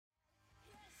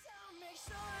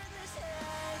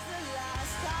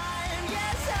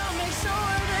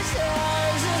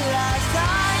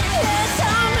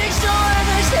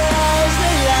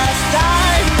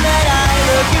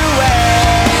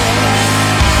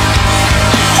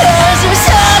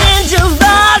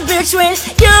Between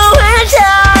you and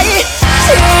I,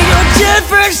 see your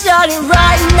difference starting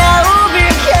right now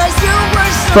because you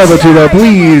were so 502,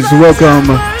 please welcome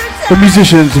the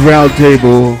Musicians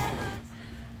Roundtable.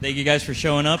 Thank you guys for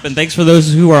showing up, and thanks for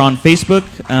those who are on Facebook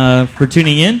for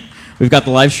tuning in. We've got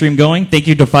the live stream going. Thank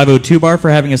you to 502 Bar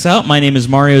for having us out. My name is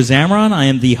Mario Zamron. I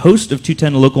am the host of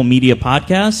 210 Local Media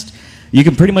Podcast. You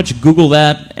can pretty much Google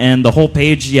that, and the whole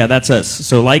page, yeah, that's us.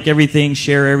 So like everything,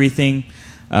 share everything.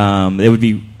 It would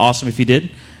be awesome if you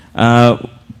did.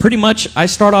 Pretty much, I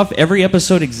start off every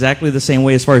episode exactly the same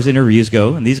way as far as interviews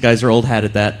go, and these guys are old hat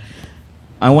at that.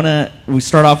 We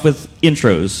start off with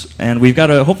intros, and we've got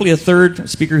hopefully a third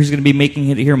speaker who's going to be making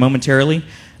it here momentarily.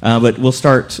 But we'll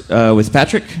start with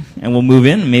Patrick, and we'll move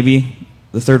in. Maybe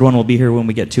the third one will be here when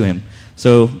we get to him.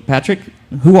 So, Patrick,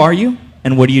 who are you,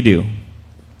 and what do you do?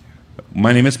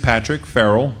 My name is Patrick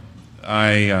Farrell.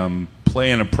 I play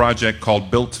in a project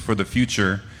called Built for the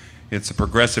Future. It's a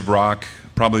progressive rock,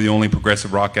 probably the only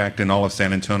progressive rock act in all of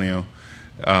San Antonio.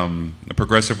 A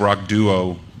progressive rock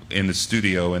duo in the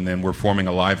studio, and then we're forming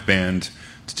a live band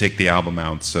to take the album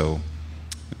out. So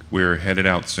we're headed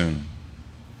out soon.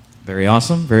 Very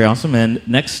awesome, very awesome. And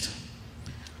next?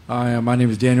 My name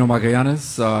is Daniel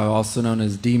Magallanes, also known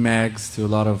as D-Mags to a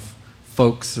lot of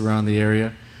folks around the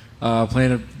area.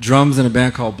 Playing drums in a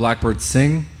band called Blackbird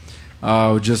Sing.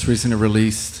 We just recently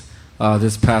released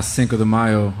this past Cinco de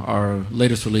Mayo, our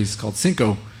latest release called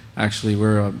Cinco. Actually,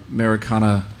 we're a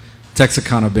Americana,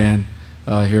 Texicana band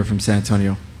here from San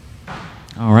Antonio.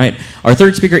 All right. Our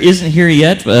third speaker isn't here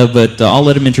yet, but I'll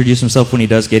let him introduce himself when he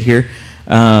does get here.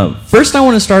 First, I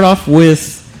want to start off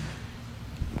with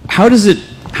how does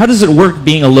it work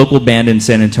being a local band in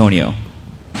San Antonio?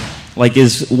 Like,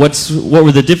 what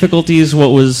were the difficulties? What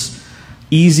was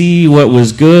easy? What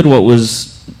was good? What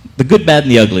was the good, bad,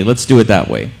 and the ugly? Let's do it that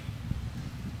way.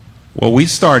 Well, we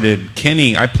started,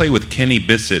 I play with Kenny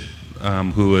Bissett,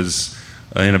 who was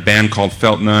in a band called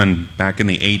Felt None back in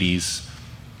the 80s.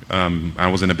 I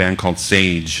was in a band called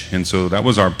Sage, and so that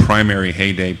was our primary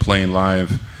heyday playing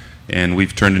live, and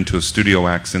we've turned into a studio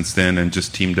act since then and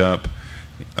just teamed up.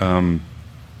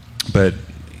 But,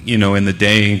 in the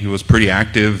day, it was pretty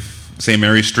active. St.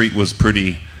 Mary Street was a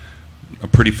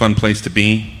pretty fun place to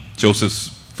be. Joseph's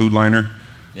Food Liner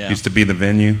used to be the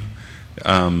venue.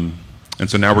 And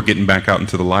so now we're getting back out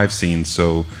into the live scene.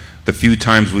 So the few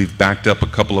times we've backed up a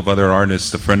couple of other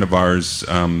artists, a friend of ours,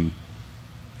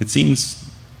 it seems,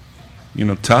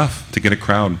 tough to get a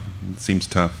crowd. It seems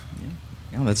tough.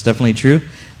 Yeah, that's definitely true.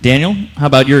 Daniel, how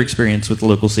about your experience with the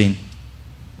local scene?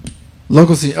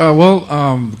 Local scene,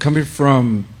 coming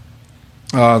from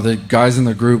the guys in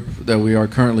the group that we are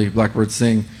currently, Blackbird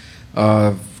Sing,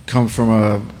 come from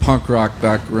a punk rock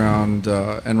background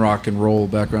and rock and roll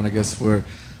background, I guess, where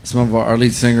some of our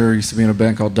lead singer used to be in a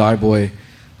band called Die Boy,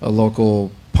 a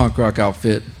local punk rock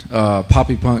outfit,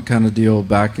 poppy punk kind of deal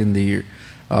back in the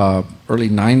early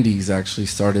 90s, actually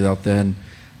started out then.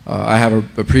 I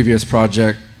have a previous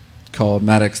project called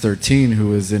Maddox 13,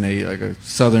 who is in a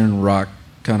southern rock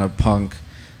kind of punk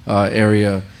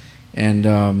area.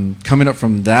 And coming up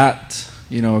from that,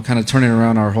 kind of turning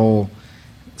around our whole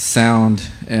sound,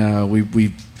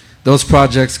 those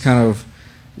projects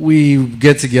we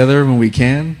get together when we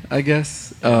can, I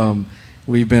guess.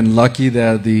 We've been lucky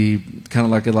that kind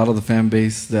of like a lot of the fan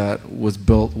base that was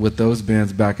built with those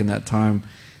bands back in that time,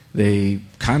 they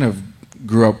kind of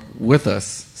grew up with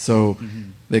us. So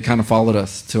they kind of followed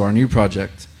us to our new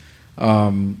project.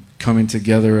 Coming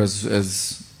together as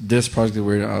this project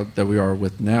that we are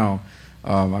with now,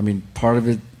 part of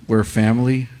it, we're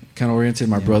family kind of oriented.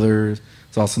 My brother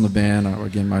is also in the band.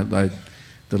 Again,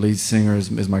 the lead singer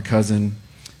is my cousin.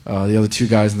 The other two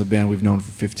guys in the band we've known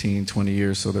for 15, 20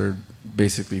 years, so they're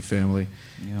basically family.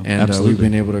 Yeah, and we've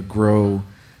been able to grow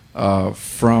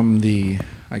from the,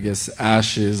 I guess,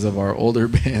 ashes of our older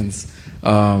bands.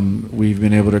 We've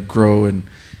been able to grow and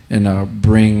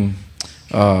bring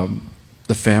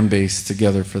the fan base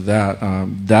together for that.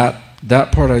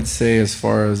 That part, I'd say, as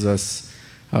far as us,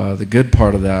 the good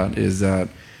part of that is that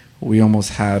we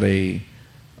almost had a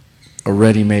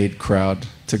ready-made crowd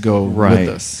to go with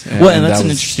us. And that's an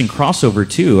interesting crossover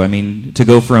too. To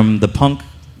go from the punk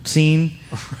scene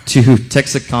to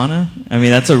Texicana,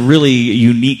 that's a really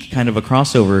unique kind of a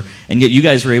crossover, and yet you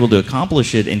guys were able to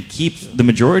accomplish it and keep the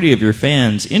majority of your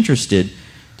fans interested.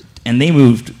 and they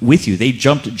moved with you. They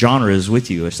jumped genres with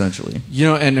you, essentially. You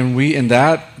know, and we in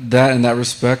that in that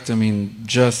respect, I mean,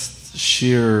 just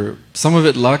sheer, some of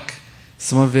it luck,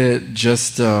 some of it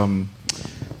just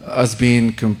us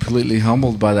being completely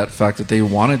humbled by that fact that they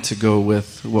wanted to go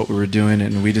with what we were doing,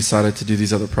 and we decided to do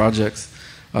these other projects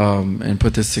and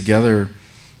put this together.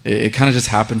 It kind of just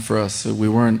happened for us. So we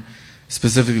weren't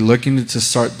specifically looking to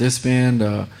start this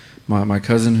band. My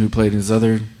cousin who played in his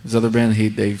other band,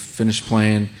 they finished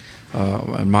playing.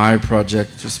 And my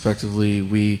project, respectively,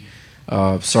 we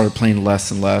started playing less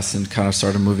and less, and kind of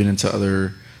started moving into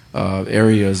other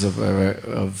areas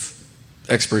of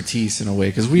expertise in a way,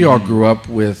 because we all grew up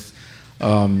with,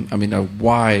 a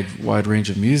wide range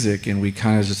of music, and we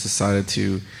kind of just decided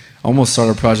to almost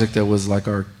start a project that was like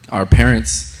our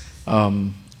parents.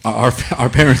 Our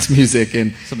parents' music,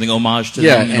 and something homage to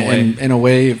them in a way. In a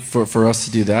way, for us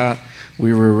to do that,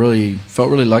 we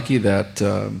felt really lucky that,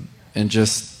 and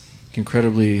just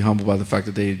incredibly humbled by the fact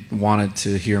that they wanted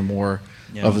to hear more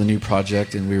of the new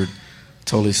project, and we were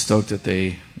totally stoked that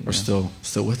they are still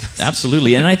with us.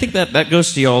 Absolutely, and I think that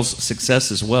goes to y'all's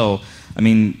success as well. I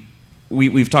mean,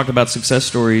 we've talked about success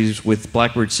stories with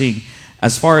Blackbird Sing.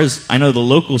 As far as I know, the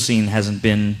local scene hasn't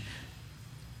been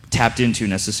tapped into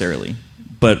necessarily.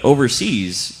 But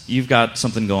overseas, you've got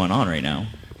something going on right now.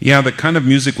 Yeah, the kind of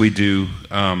music we do,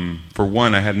 for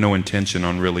one, I had no intention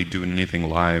on really doing anything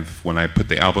live when I put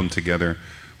the album together.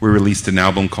 We released an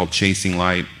album called Chasing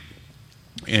Light,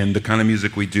 and the kind of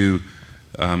music we do,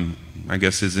 I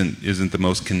guess, isn't the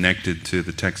most connected to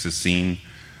the Texas scene,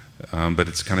 but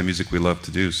it's the kind of music we love to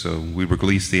do. So we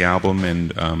released the album,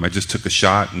 and I just took a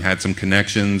shot and had some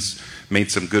connections,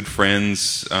 made some good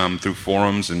friends through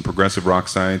forums and progressive rock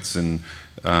sites, and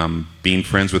being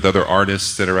friends with other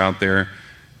artists that are out there,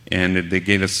 and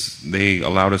they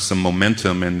allowed us some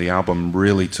momentum, and the album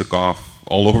really took off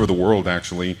all over the world,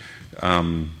 actually.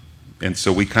 And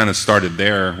so we kind of started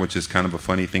there, which is kind of a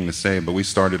funny thing to say, but we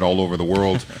started all over the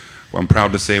world. I'm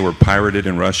proud to say we're pirated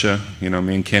in Russia. You know,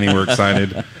 me and Kenny were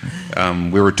excited.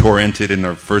 We were torrented in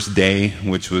our first day,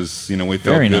 which was, we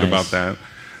felt Very good nice. about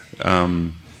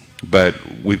that. But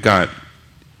we've got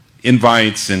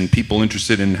invites and people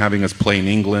interested in having us play in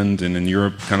England and in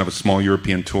Europe, kind of a small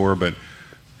European tour, but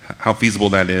how feasible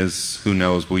that is, who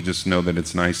knows? We just know that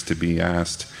it's nice to be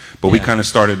asked. But we kind of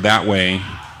started that way,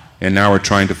 and now we're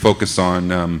trying to focus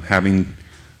on having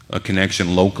a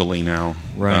connection locally now,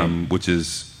 Right. Which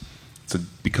is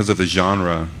because of the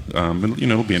genre.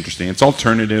 It'll be interesting. It's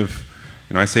alternative.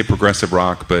 I say progressive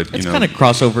rock, but It's kind of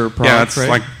crossover prog, yeah, it's right?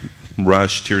 like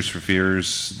Rush, Tears for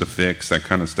Fears, The Fix, that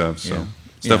kind of stuff. So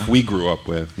stuff we grew up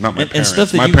with, not my And parents.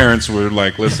 stuff that My you- parents were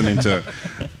like listening to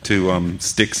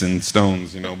Sticks and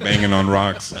Stones, banging on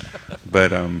rocks.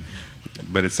 But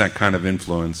it's that kind of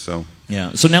influence. So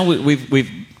Yeah. So now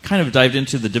we've kind of dived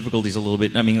into the difficulties a little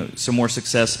bit. I mean, some more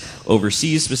success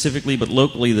overseas specifically, but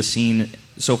locally the scene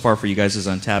so far for you guys is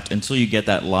untapped until you get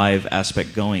that live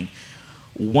aspect going.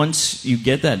 Once you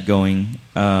get that going,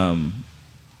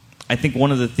 I think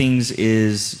one of the things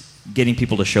is getting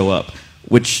people to show up,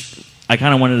 which I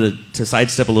kind of wanted to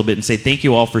sidestep a little bit and say thank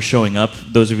you all for showing up,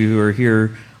 those of you who are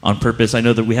here on purpose. I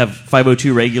know that we have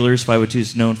 502 regulars. 502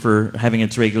 is known for having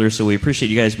its regulars, so we appreciate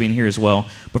you guys being here as well.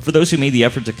 But for those who made the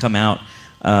effort to come out,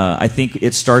 I think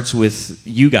it starts with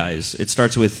you guys. It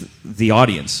starts with the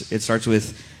audience. It starts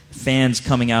with fans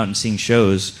coming out and seeing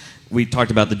shows. We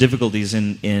talked about the difficulties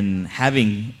in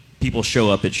having people show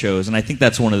up at shows, and I think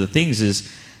that's one of the things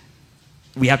is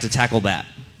we have to tackle that.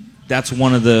 That's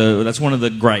one of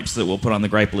the gripes that we'll put on the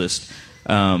gripe list.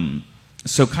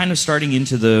 So kind of starting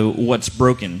into the what's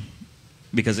broken,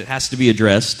 because it has to be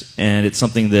addressed, and it's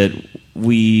something that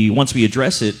once we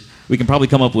address it, we can probably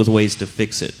come up with ways to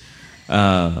fix it.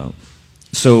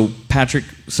 So Patrick,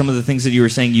 some of the things that you were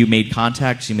saying, you made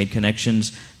contacts, you made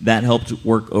connections, that helped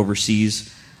work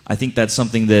overseas. I think that's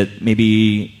something that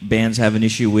maybe bands have an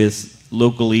issue with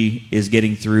locally, is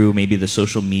getting through maybe the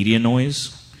social media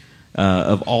noise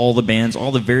of all the bands,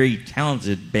 all the very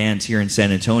talented bands here in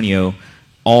San Antonio,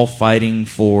 all fighting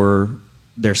for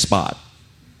their spot,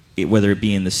 whether it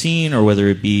be in the scene or whether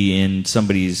it be in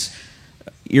somebody's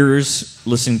ears,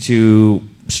 listening to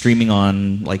streaming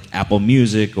on like Apple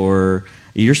Music, or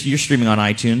you're streaming on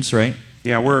iTunes, right?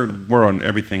 yeah, we're on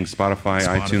everything: Spotify,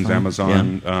 iTunes,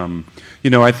 Amazon.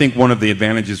 Yeah. I think one of the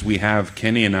advantages we have,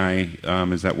 Kenny and I,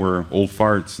 is that we're old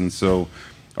farts, and so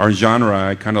our genre,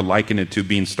 I kind of liken it to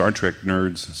being Star Trek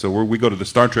nerds. So we go to the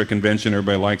Star Trek convention,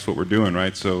 everybody likes what we're doing,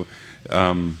 right? So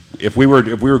if we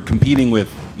were competing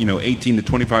with 18 to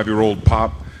 25-year-old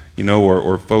pop,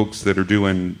 or folks that are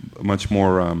doing much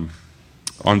more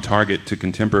on target to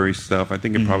contemporary stuff, I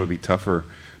think it'd probably be tougher.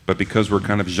 but because we're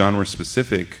kind of genre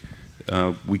specific,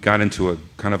 we got into a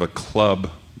kind of a club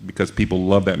because people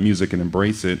love that music and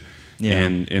embrace it,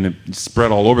 and it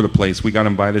spread all over the place. We got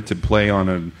invited to play on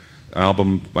an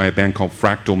album by a band called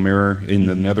Fractal Mirror in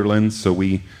the Netherlands, so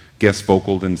we guest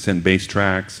vocaled and sent bass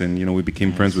tracks, and we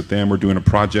became friends with them. We're doing a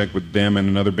project with them and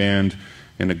another band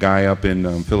and a guy up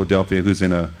in Philadelphia who's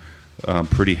in a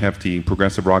pretty hefty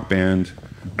progressive rock band.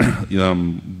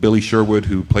 Billy Sherwood,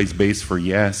 who plays bass for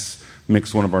Yes,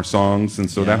 mixed one of our songs, and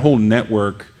so that whole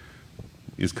network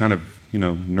is kind of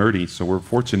nerdy. So we're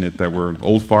fortunate that we're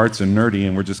old farts and nerdy,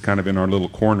 and we're just kind of in our little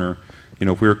corner.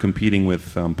 If we were competing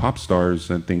with pop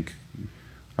stars, I think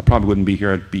I probably wouldn't be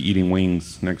here. I'd be eating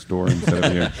wings next door instead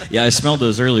of here. Yeah, I smelled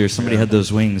those earlier. Somebody had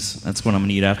those wings. That's what I'm going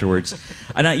to eat afterwards.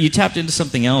 You tapped into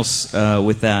something else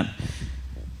with that.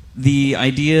 The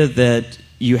idea that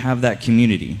you have that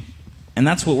community. And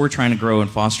that's what we're trying to grow and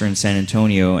foster in San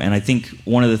Antonio. And I think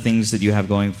one of the things that you have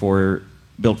going for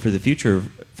Built for the Future,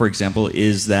 for example,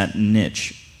 is that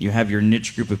niche. You have your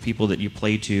niche group of people that you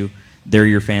play to. They're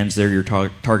your fans. They're your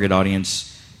target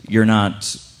audience. You're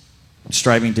not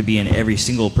striving to be in every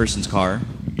single person's car.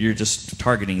 You're just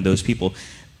targeting those people.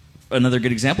 Another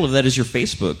good example of that is your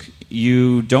Facebook.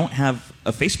 You don't have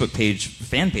a Facebook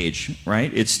fan page, right?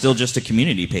 It's still just a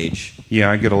community page. Yeah,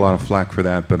 I get a lot of flack for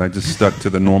that, but I just stuck to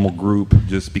the normal group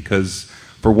just because,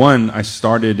 for one, I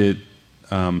started it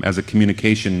as a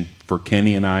communication for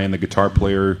Kenny and I and the guitar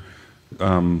player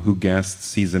who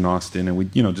guests, he's in Austin, and we,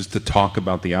 just to talk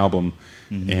about the album.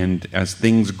 Mm-hmm. And as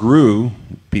things grew,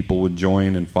 people would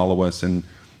join and follow us, and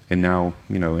now,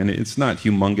 and it's not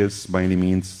humongous by any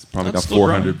means. Probably got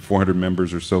 400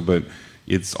 members or so, but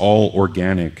it's all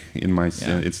organic in my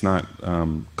sense. It's not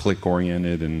click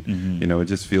oriented, and it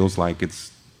just feels like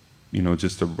it's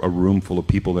just a room full of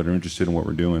people that are interested in what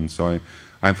we're doing. So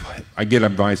I get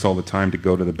advice all the time to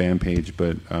go to the band page,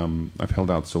 but I've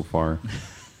held out so far.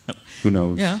 Who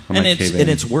knows? Yeah, and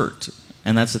it's worked,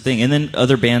 and that's the thing. And then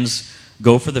other bands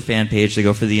go for the fan page, they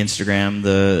go for the Instagram,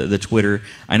 the Twitter.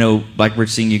 I know Blackbird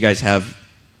Sing, you guys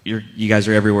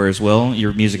are everywhere as well.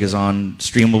 Your music is on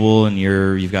Streamable, and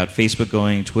you've got Facebook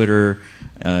going, Twitter,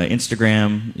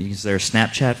 Instagram. Is there a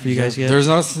Snapchat for you guys yet? There's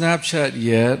not a Snapchat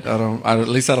yet. At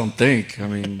least I don't think. I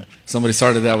mean, somebody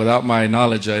started that without my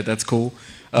knowledge. That's cool.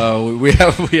 We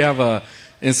have a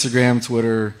Instagram,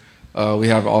 Twitter. We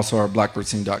have also our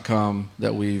blackbirdsing.com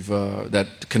that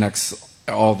connects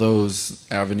all those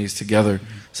avenues together.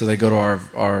 So they go to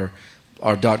our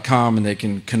 .com and they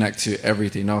can connect to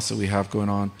everything else that we have going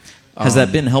on. Has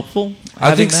that been helpful?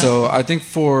 I think so. I think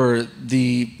for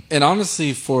the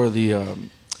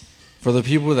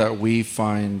people that we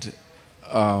find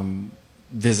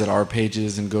visit our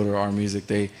pages and go to our music,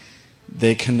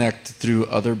 they connect through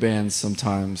other bands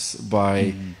sometimes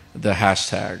by the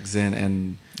hashtags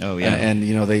and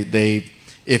they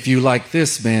if you like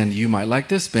this band, you might like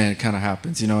this band. Kind of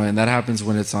happens, and that happens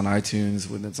when it's on iTunes,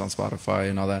 when it's on Spotify,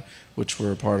 and all that, which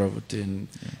we're a part of, and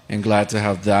glad to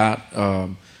have that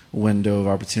window of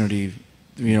opportunity,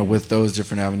 with those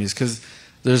different avenues. Because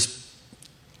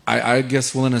I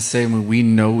guess willing to say, we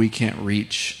know we can't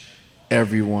reach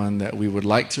everyone that we would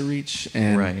like to reach,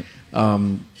 and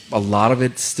a lot of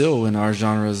it still in our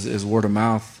genres is word of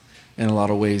mouth in a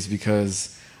lot of ways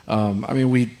because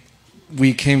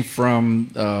we came from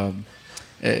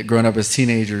growing up as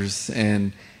teenagers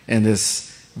and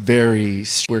this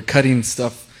we're cutting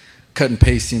and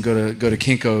pasting, go to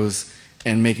Kinko's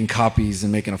and making copies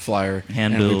and making a flyer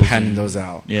and we're handing those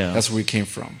out. Yeah, that's where we came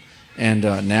from. And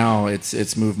now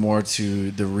it's moved more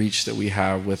to the reach that we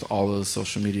have with all those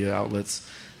social media outlets.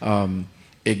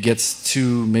 It gets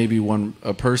to maybe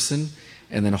a person,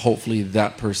 and then hopefully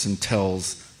that person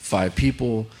tells 5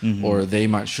 people, or they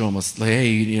might show them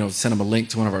send them a link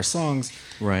to one of our songs.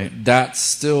 Right. That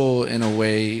still, in a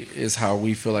way, is how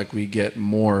we feel like we get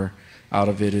more out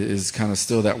of it. Is kind of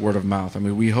still that word of mouth. I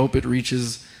mean, we hope it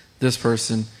reaches this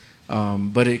person,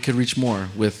 but it could reach more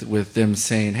with them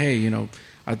saying, "Hey,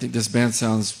 I think this band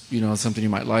sounds, something you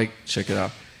might like. Check it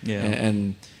out." Yeah.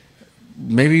 And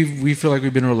maybe we feel like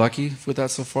we've been real lucky with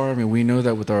that so far. I mean, we know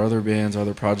that with our other bands,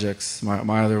 other projects,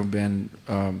 my other band.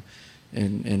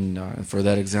 For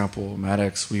that example,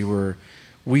 Maddox,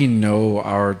 we know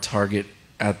our target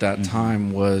at that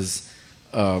time was,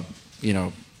 A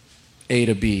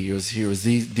to B. It was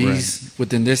these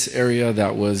within this area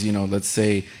that was, let's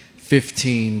say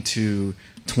 15 to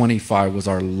 25 was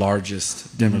our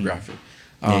largest demographic.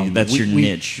 That's your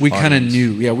niche. We kind of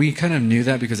knew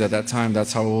that because at that time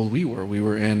that's how old we were. We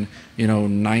were in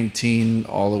 19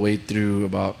 all the way through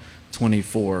about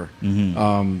 24.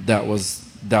 That was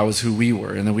that was who we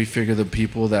were. And then we figured the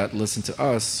people that listened to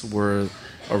us were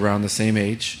around the same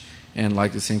age and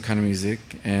liked the same kind of music,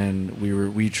 and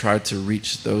we tried to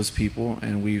reach those people,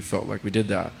 and we felt like we did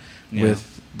that.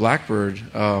 With Blackbird.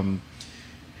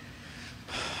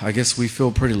 I guess we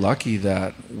feel pretty lucky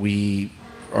that we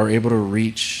are able to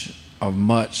reach a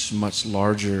much, much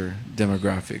larger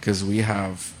demographic, because we're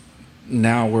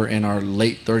in our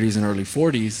late 30s and early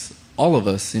 40s. All of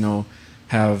us,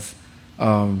 have,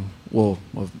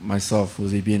 myself,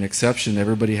 will be an exception.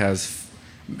 Everybody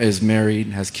is married,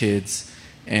 has kids,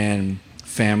 and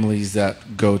families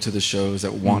that go to the shows,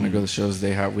 that want to go to the shows.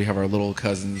 We have our little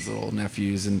cousins, little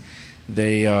nephews, and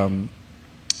they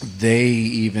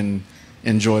even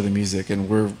enjoy the music, and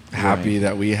we're happy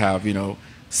that we have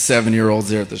 7-year-olds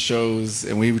there at the shows,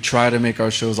 and we try to make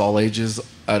our shows all ages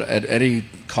at any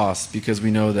cost, because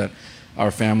we know that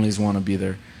our families want to be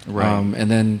there. And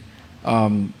then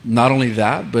not only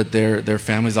that, but their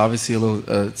families, obviously a little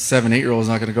 7-8-year-old is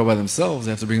not going to go by themselves.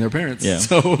 They have to bring their parents.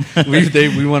 So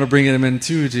we want to bring them in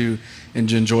too to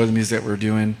enjoy the music that we're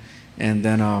doing. And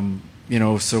then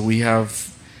so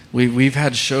we've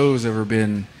had shows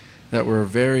that were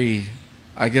very,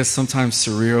 I guess, sometimes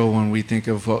surreal when we think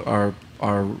of what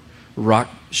our rock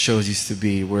shows used to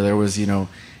be, where there was,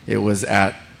 it was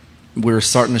we were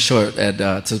starting the show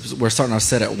we're starting our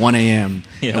set at 1 a.m.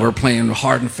 and we're playing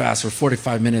hard and fast for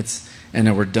 45 minutes, and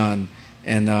then we're done.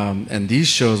 And these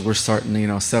shows we're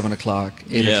starting, 7 o'clock,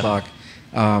 8 o'clock,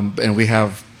 and we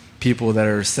have people that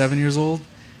are 7 years old,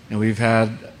 and we've had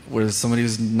where somebody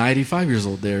who's 95 years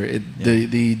old there.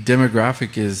 The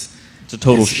demographic is. It's a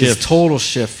total shift. It's a total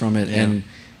shift from it,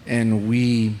 and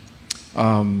we,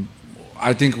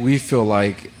 I think we feel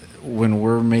like when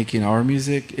we're making our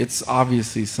music, it's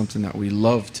obviously something that we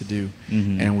love to do,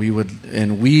 and we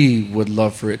would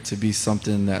love for it to be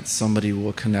something that somebody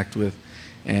will connect with,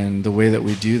 and the way that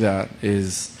we do that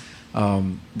is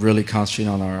really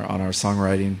concentrating on our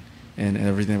songwriting and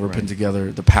everything that we're putting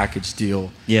together, the package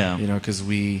deal. Because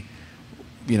we,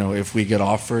 if we get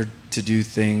offered to do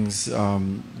things,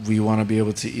 we want to be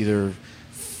able to either,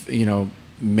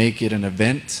 make it an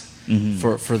event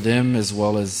for them, as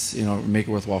well as, make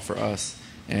it worthwhile for us.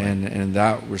 And in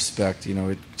that respect,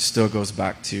 it still goes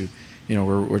back to,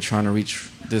 we're trying to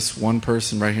reach this one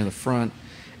person right here in the front,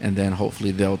 and then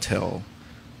hopefully they'll tell.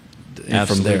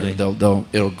 Absolutely. From there,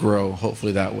 it'll grow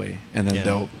hopefully that way, and then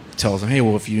they'll tell them, hey,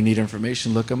 well, if you need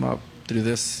information, look them up through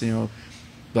this,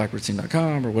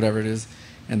 blackbirdsing.com or whatever it is,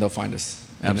 and they'll find us.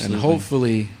 And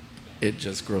hopefully it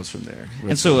just grows from there.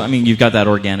 And so, you've got that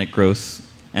organic growth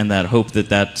and that hope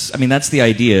that's the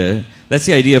idea. That's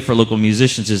the idea for local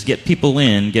musicians, is get people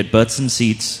in, get butts and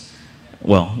seats,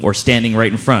 or standing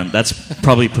right in front. That's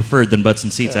probably preferred than butts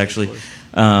and seats, actually.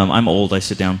 I'm old, I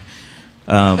sit down.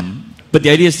 But the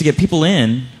idea is to get people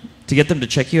in, to get them to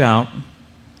check you out,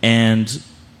 and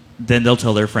then they'll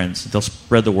tell their friends. They'll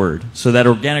spread the word. So that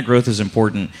organic growth is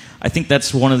important. I think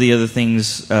that's one of the other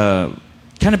things, kind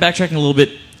of backtracking a little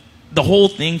bit. The whole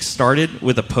thing started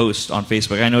with a post on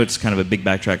Facebook. I know it's kind of a big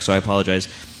backtrack, so I apologize.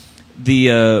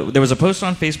 There was a post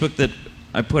on Facebook that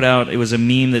I put out. It was a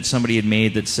meme that somebody had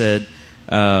made that said,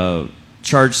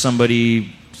 charge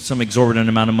somebody some exorbitant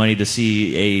amount of money to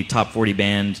see a top 40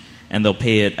 band, and they'll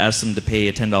ask them to pay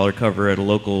a $10 cover at a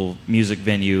local music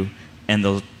venue, and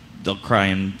they'll cry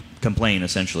and complain,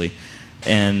 essentially.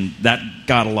 And that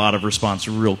got a lot of response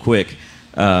real quick.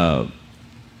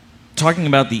 Talking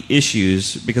about the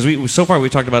issues, because so far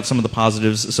we've talked about some of the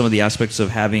positives, some of the aspects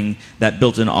of having that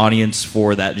built-in audience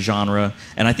for that genre,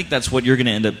 and I think that's what you're going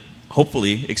to end up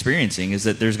hopefully experiencing, is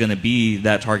that there's going to be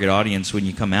that target audience when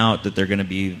you come out, that they're going to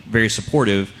be very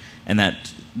supportive, and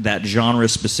that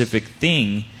genre-specific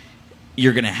thing,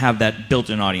 you're going to have that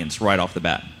built-in audience right off the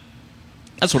bat.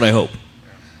 That's what I hope.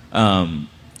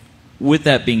 With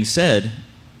that being said,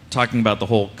 talking about the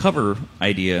whole cover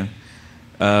idea,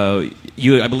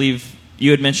 I believe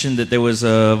you had mentioned that there was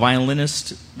a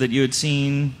violinist that you had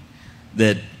seen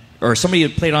or somebody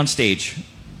had played on stage,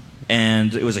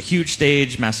 and it was a huge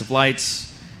stage, massive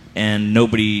lights, and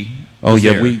nobody was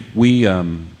there. we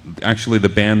actually, the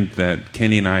band that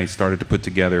Kenny and I started to put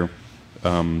together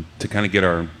to kind of get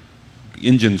our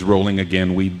engines rolling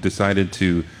again, we decided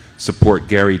to support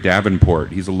Gary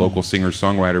Davenport. He's a local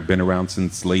singer-songwriter, been around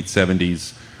since late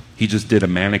 70s. He just did a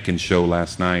Mannequin show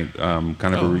last night, kind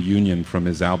of a reunion from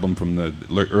his album from the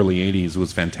early 80s. It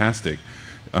was fantastic.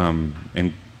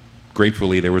 And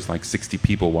gratefully, there was like 60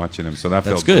 people watching him, so that's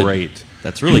felt good. Great.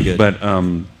 That's really good. But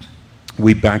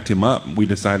we backed him up. We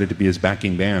decided to be his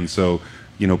backing band. So,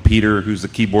 Peter, who's the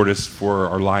keyboardist for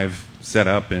our live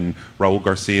setup, and Raul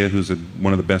Garcia, who's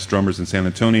one of the best drummers in San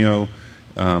Antonio,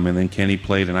 and then Kenny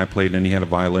played, and I played, and he had a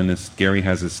violinist. Gary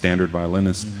has his standard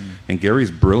violinist, and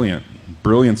Gary's brilliant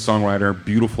songwriter,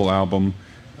 beautiful album.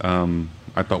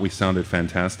 I thought we sounded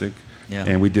fantastic,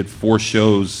 and we did 4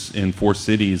 shows in 4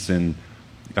 cities, and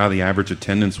the average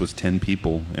attendance was 10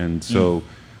 people, and so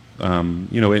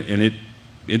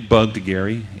it bugged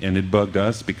Gary, and it bugged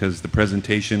us because the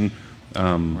presentation.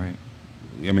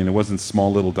 I mean, it wasn't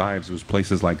small little dives. It was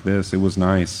places like this. It was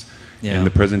nice. Yeah. And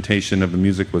the presentation of the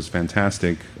music was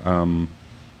fantastic.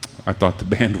 I thought the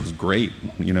band was great,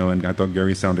 and I thought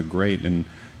Gary sounded great. And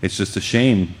it's just a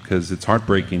shame because it's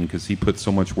heartbreaking because he put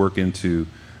so much work into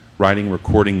writing,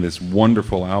 recording this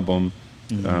wonderful album.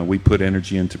 We put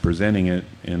energy into presenting it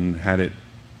and had it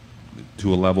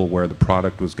to a level where the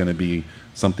product was going to be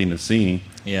something to see.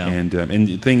 Yeah. And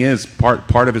the thing is,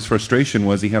 part of his frustration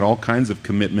was he had all kinds of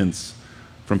commitments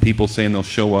from people saying they'll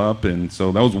show up, and so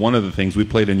that was one of the things. We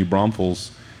played in New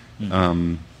Braunfels,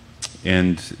 and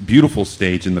beautiful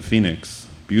stage in the Phoenix,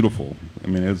 beautiful. I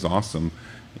mean, it was awesome,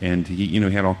 and he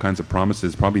had all kinds of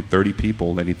promises. Probably 30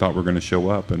 people that he thought were going to show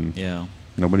up, and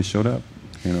nobody showed up.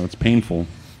 It's painful.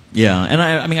 Yeah, and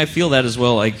I mean, I feel that as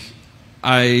well. Like,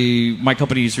 my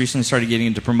company's recently started getting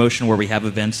into promotion where we have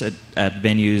events at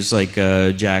venues like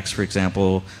Jack's, for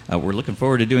example. We're looking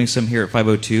forward to doing some here at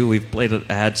 502. We've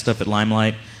had stuff at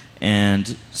Limelight,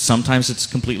 and sometimes it's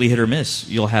completely hit or miss.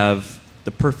 You'll have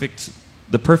the perfect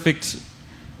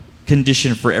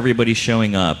condition for everybody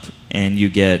showing up, and you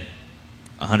get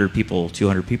 100 people,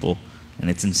 200 people, and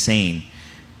it's insane.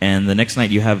 And the next night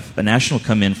you have a national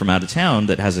come in from out of town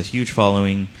that has a huge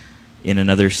following in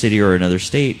another city or another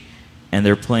state, and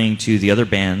they're playing to the other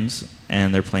bands,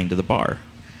 and they're playing to the bar.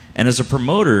 And as a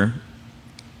promoter,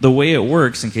 the way it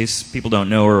works, in case people don't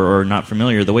know or are not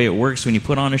familiar, the way it works when you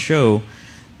put on a show,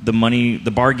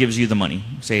 the bar gives you the money.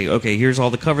 Say, okay, here's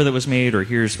all the cover that was made, or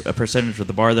here's a percentage of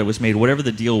the bar that was made, whatever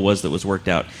the deal was that was worked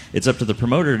out. It's up to the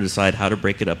promoter to decide how to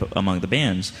break it up among the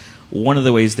bands. One of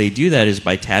the ways they do that is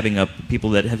by tabbing up people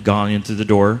that have gone into the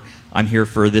door. I'm here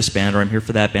for this band, or I'm here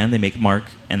for that band. They make a mark,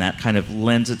 and that kind of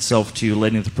lends itself to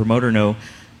letting the promoter know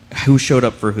who showed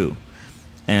up for who.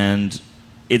 And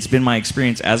it's been my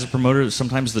experience as a promoter that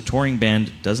sometimes the touring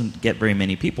band doesn't get very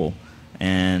many people.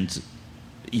 And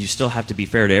you still have to be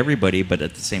fair to everybody, but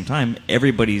at the same time,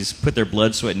 everybody's put their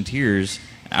blood, sweat, and tears,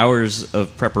 hours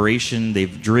of preparation.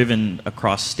 They've driven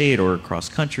across state or across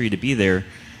country to be there,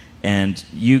 and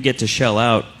you get to shell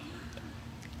out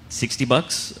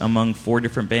 $60 among 4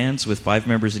 different bands with 5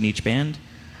 members in each band.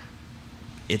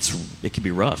 It can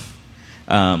be rough.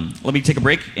 Let me take a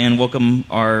break and welcome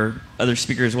our other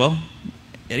speaker as well.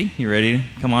 Eddie, you ready to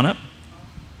come on up?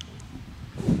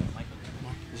 Is there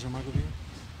a mic over here?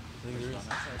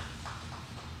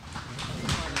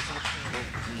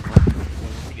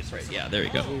 Yeah, there you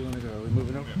go.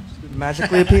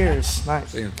 Magically appears.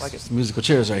 Nice. Like it. Musical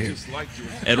chairs right here.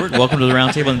 Edward, welcome to the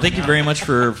round table, and thank you very much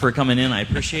for coming in. I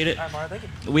appreciate it.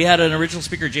 We had an original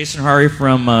speaker, Jason Hari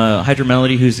from Hydra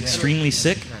Melody, who's extremely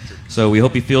sick, so we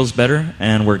hope he feels better,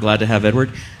 and we're glad to have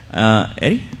Edward.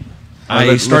 Eddie?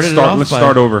 Let's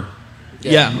start over.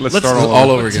 Yeah, let's start all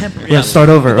over again. Let's start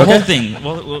over. The whole thing.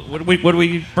 Well, what do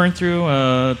we burn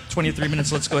through? 23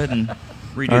 minutes. Let's go ahead and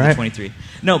redo the 23.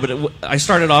 No, but I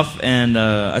started off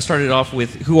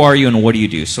with who are you and what do you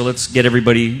do? So let's get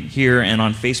everybody here and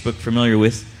on Facebook familiar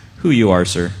with who you are,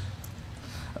 sir.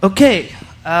 Okay.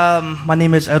 My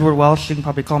name is Edward Welsh. You can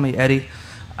probably call me Eddie.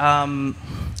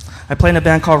 I play in a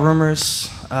band called Rumors.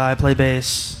 I play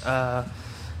bass.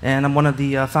 And I'm one of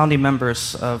the founding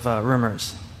members of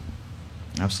Rumors.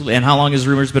 Absolutely. And how long has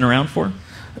Rumors been around for?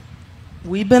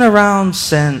 We've been around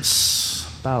since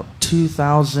about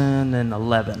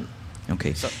 2011.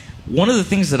 Okay. So, one of the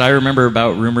things that I remember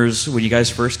about Rumors when you guys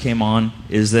first came on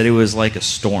is that it was like a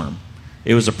storm.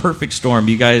 It was a perfect storm.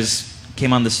 You guys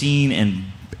came on the scene and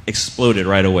exploded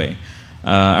right away.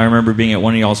 I remember being at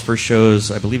one of y'all's first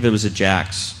shows. I believe it was at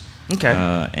Jack's. Okay.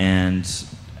 And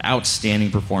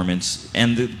outstanding performance.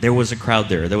 And there was a crowd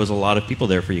there. There was a lot of people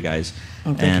there for you guys.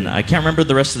 Oh, and I can't remember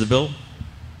the rest of the bill.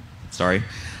 Sorry.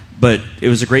 But it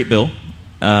was a great bill.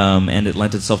 And it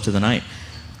lent itself to the night.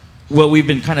 What we've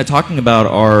been kind of talking about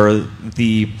are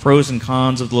the pros and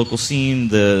cons of the local scene,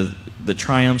 the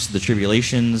triumphs, the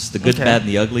tribulations, the good, bad, and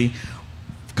the ugly.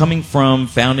 Coming from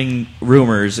founding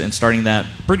Rumors and starting that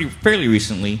fairly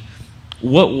recently,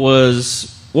 what were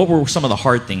some of the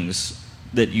hard things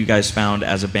that you guys found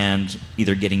as a band,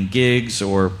 either getting gigs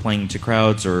or playing to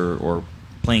crowds or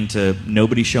playing to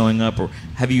nobody showing up? Or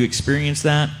have you experienced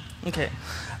that? Okay.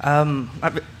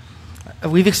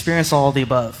 We've experienced all of the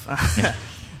above.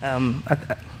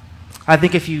 I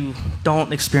think if you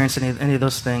don't experience any of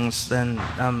those things, then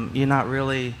you're not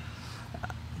really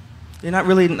not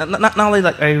only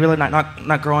like are you really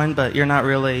not growing, but you're not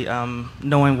really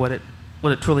knowing what it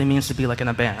truly means to be like in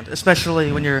a band,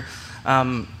 especially when you're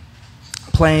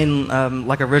playing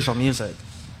like original music.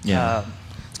 Yeah,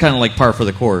 it's kind of like par for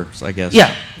the course, I guess.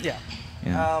 Yeah.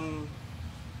 Yeah.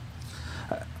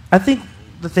 I think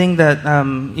the thing that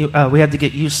we have to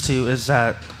get used to is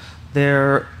that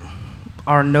there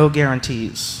are no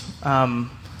guarantees, and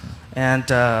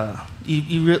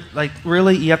you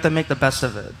really have to make the best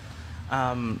of it,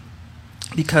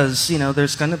 because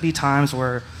there's going to be times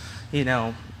where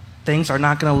things are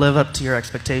not going to live up to your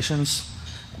expectations,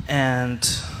 and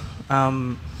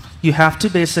you have to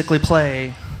basically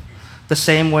play the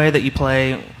same way that you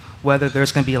play, whether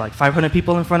there's going to be like 500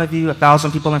 people in front of you,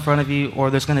 1,000 people in front of you, or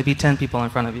there's going to be 10 people in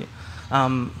front of you.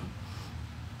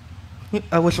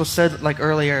 Which was said like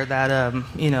earlier that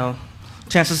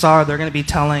chances are they're going to be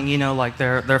telling like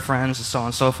their friends and so on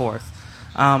and so forth.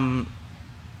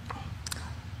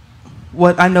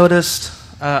 What I noticed,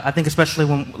 I think especially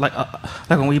when like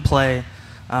when we play,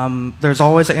 there's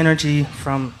always an energy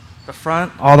from the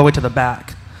front all the way to the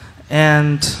back,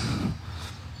 and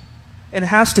it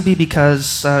has to be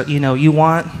because you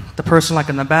want the person like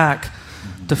in the back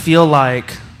to feel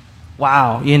like,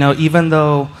 wow, even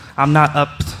though I'm not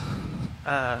up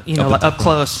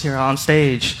close here on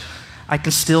stage, I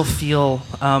can still feel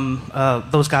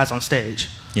those guys on stage.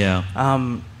 Yeah.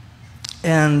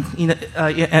 And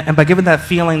and by giving that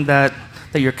feeling that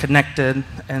you're connected,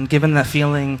 and giving that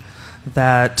feeling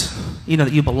that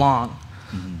that you belong,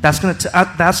 that's going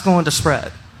to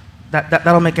spread.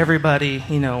 That'll make everybody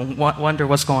wonder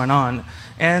what's going on,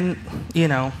 and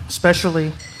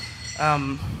especially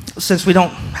since we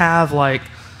don't have like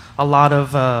a lot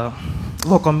of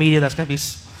local media that's going to be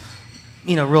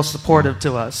real supportive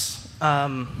to us.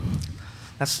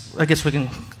 That's, I guess we can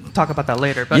talk about that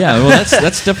later. But yeah, well,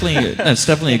 that's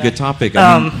definitely a good topic.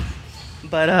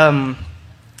 But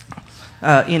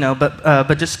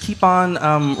just keep on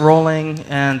rolling,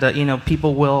 and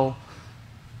people will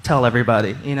tell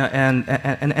everybody, and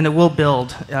it will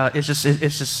build. It's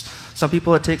just some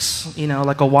people it takes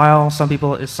like a while. Some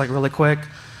people it's like really quick.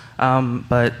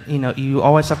 But you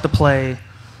always have to play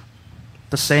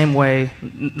the same way,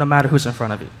 no matter who's in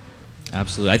front of you.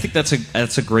 Absolutely, I think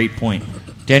that's a great point.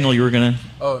 Daniel, you were gonna.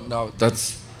 Oh no,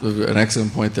 that's an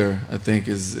excellent point there. I think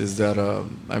is that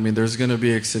there's going to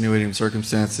be extenuating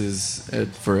circumstances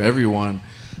for everyone,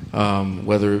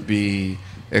 whether it be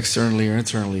externally or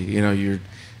internally.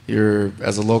 You're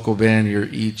as a local band, you're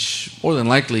each more than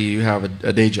likely you have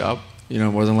a day job.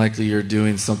 More than likely you're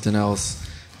doing something else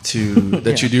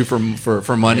that you do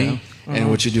for money. Yeah. And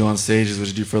what you do on stage is what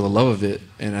you do for the love of it.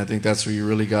 And I think that's where you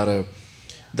really gotta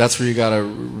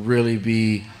really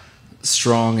be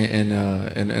strong, and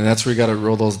that's where you gotta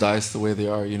roll those dice the way they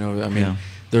are.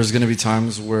 There's gonna be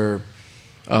times where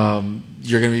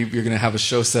you're gonna have a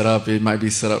show set up. It might be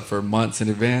set up for months in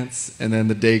advance, and then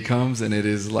the day comes and it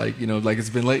is like like it's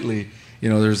been lately.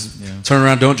 There's turn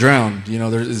around, don't drown.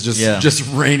 There's just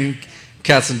raining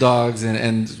cats and dogs,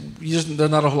 and there's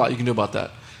not a whole lot you can do about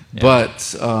that. Yeah.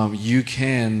 But you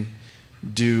can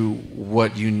do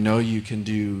what you can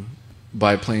do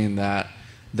by playing that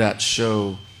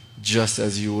show just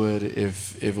as you would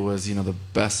if it was the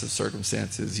best of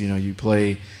circumstances. You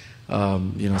play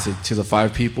say to the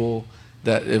 5 people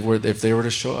that if they were to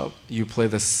show up, you play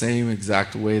the same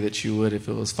exact way that you would if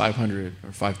it was 500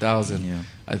 or 5,000. Yeah.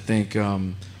 I think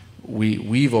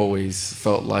we've always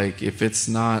felt like if it's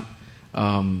not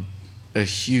a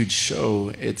huge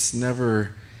show, it's not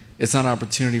an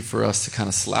opportunity for us to kind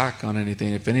of slack on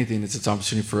anything. If anything, it's an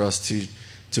opportunity for us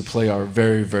to play our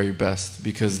very, very best,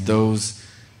 because those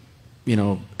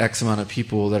X amount of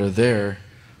people that are there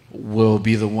will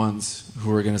be the ones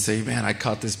who are going to say, man, I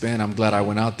caught this band, I'm glad I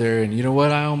went out there, and you know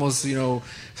what, I almost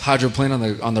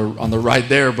hydroplaned on the ride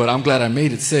there, but I'm glad I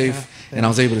made it safe, and I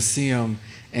was able to see them.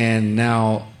 And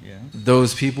now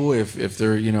those people, if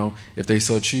they're if they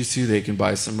so choose to, they can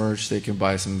buy some merch, they can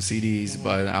buy some CDs,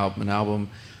 buy an album,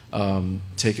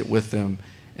 take it with them,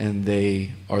 and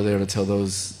they are there to tell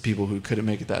those people who couldn't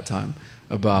make it that time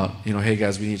about hey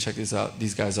guys, we need to check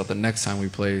these guys out the next time we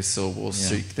play, so we'll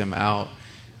seek them out.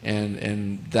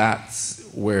 And that's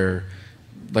where,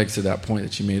 like, to that point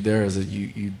that you made there, is that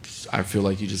I feel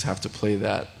like you just have to play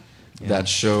that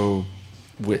show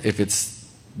if it's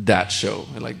that show.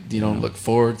 And like, you don't look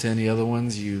forward to any other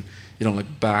ones. You don't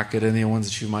look back at any ones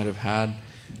that you might have had.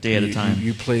 Day at a time.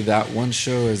 You play that one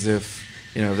show as if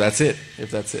that's it. If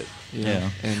that's it.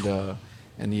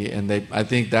 And I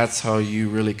think that's how you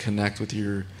really connect with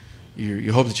your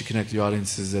you hope that you connect the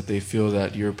audiences, that they feel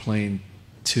that you're playing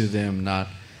to them, not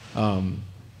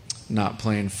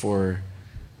playing for,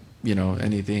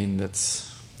 anything that's.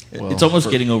 Well, it's almost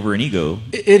getting over an ego.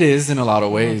 It is in a lot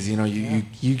of ways. You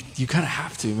kind of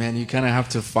have to, man. You kind of have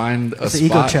to find a It's spot. an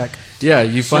ego check. Yeah,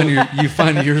 you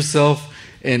find yourself,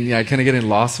 and kind of getting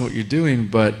lost in what you're doing.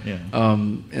 But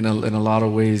in a lot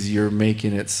of ways, you're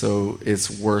making it so it's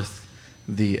worth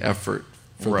the effort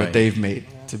that they've made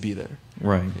to be there.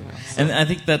 Right. And I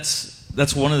think that's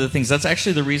one of the things. That's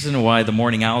actually the reason why the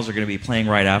Morning Owls are going to be playing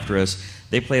right after us.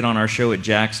 They played on our show at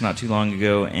Jack's not too long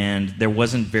ago, and there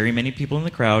wasn't very many people in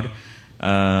the crowd.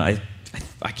 I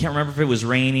can't remember if it was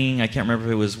raining. I can't remember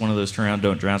if it was one of those turn around,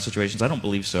 don't drown situations. I don't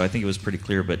believe so. I think it was pretty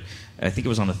clear, but I think it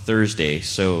was on a Thursday.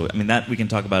 So, that we can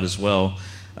talk about as well.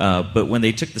 But when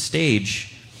they took the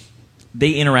stage,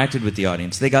 they interacted with the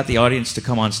audience. They got the audience to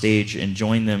come on stage and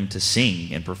join them to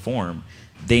sing and perform.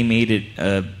 They made it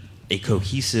a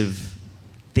cohesive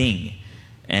thing.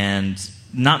 And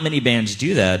not many bands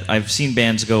do that. I've seen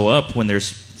bands go up when there's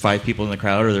 5 people in the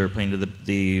crowd, or they're playing to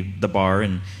the bar,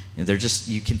 and they're just,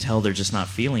 you can tell they're just not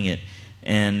feeling it.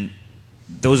 And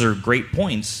those are great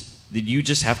points that you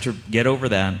just have to get over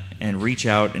that and reach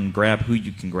out and grab who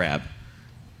you can grab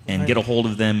and get a hold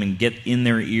of them and get in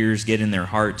their ears, get in their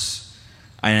hearts.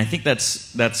 And I think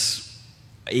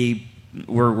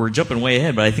we're jumping way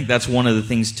ahead, but I think that's one of the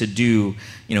things to do,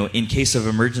 in case of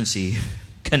emergency,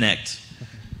 connect.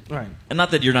 Right. And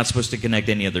not that you're not supposed to connect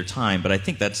any other time, but I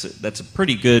think that's a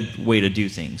pretty good way to do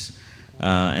things.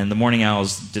 And the Morning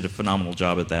Owls did a phenomenal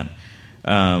job at that.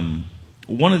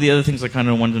 One of the other things I kind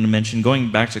of wanted to mention,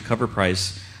 going back to Cover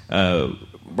Price,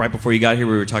 right before you got here,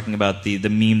 we were talking about the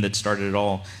meme that started it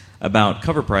all about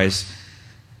Cover Price.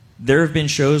 There have been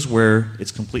shows where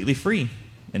it's completely free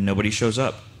and nobody shows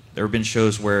up. There have been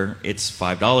shows where it's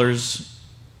 $5,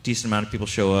 decent amount of people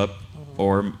show up,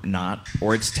 or not,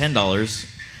 or it's $10.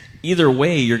 Either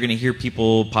way, you're going to hear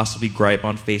people possibly gripe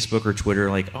on Facebook or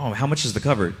Twitter like, oh, how much is the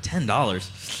cover?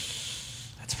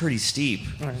 $10. That's pretty steep.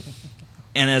 Right.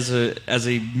 And as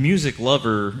a music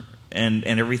lover and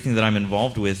everything that I'm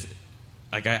involved with,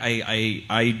 like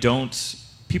I don't,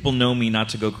 people know me not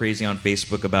to go crazy on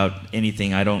Facebook about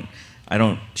anything. I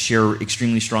don't share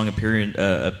extremely strong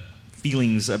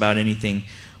feelings about anything,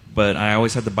 but I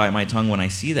always have to bite my tongue when I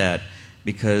see that,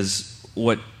 because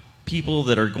what people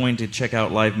that are going to check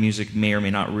out live music may or may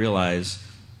not realize,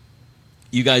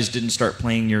 you guys didn't start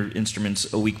playing your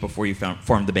instruments a week before you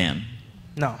formed the band.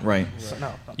 No. Right.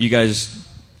 No. You guys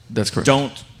That's correct.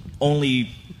 don't only,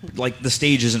 like, the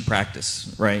stage isn't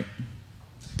practice, right?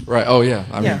 Right. Oh yeah.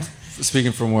 I Yeah. mean,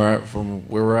 speaking from where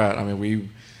we're at, I mean,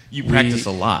 You practice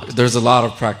a lot. There's a lot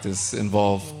of practice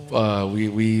involved.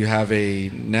 We have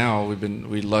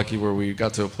we lucky where we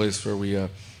got to a place where we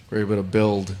were able to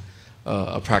build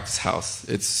a practice house.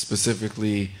 It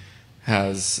specifically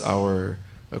has our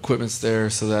equipments there,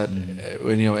 so that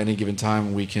when any given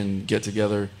time we can get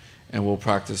together and we'll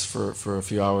practice for a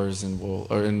few hours,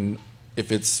 and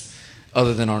if it's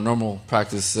other than our normal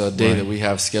practice day that we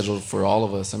have scheduled for all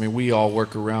of us. I mean, we all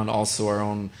work around also our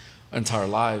own entire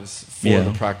lives for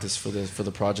the practice for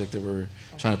the project that we're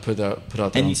trying to put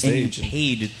out there on stage. And you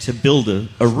paid to build a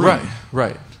room.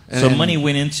 Right. So money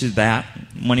went into that.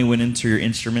 Money went into your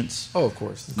instruments. Oh, of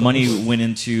course. Money went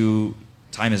into,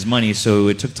 time is money, so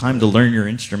it took time to learn your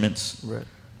instruments.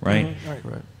 Right? Mm-hmm.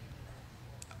 Right.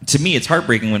 To me, it's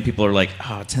heartbreaking when people are like,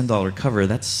 oh, $10 cover,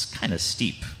 that's kind of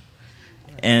steep.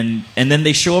 And then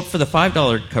they show up for the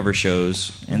 $5 cover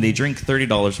shows, and they drink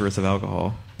 $30 worth of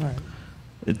alcohol. Right.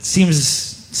 It seems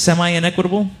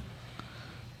semi-inequitable.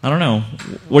 I don't know.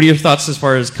 What are your thoughts as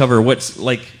far as cover?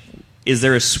 Is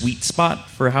there a sweet spot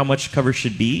for how much cover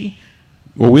should be?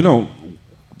 Well, we don't.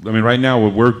 I mean, right now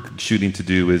what we're shooting to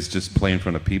do is just play in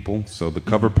front of people. So the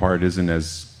cover part isn't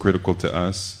as critical to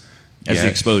us as yet. The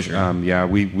exposure. Yeah,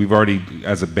 we've already,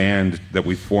 as a band that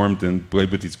we formed and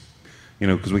played with these,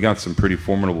 because we got some pretty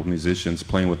formidable musicians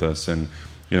playing with us, and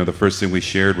the first thing we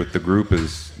shared with the group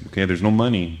is, okay, there's no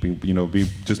money.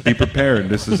 Just be prepared.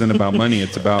 This isn't about money.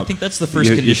 It's about. I think that's the first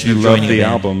condition if you of love joining the a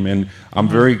band. album, and I'm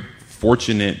very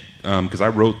fortunate because I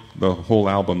wrote the whole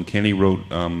album. Kenny wrote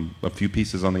a few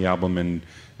pieces on the album, and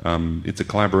it's a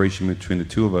collaboration between the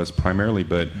two of us primarily.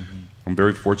 But I'm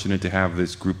very fortunate to have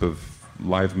this group of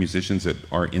live musicians that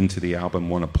are into the album,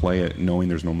 want to play it, knowing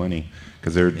there's no money,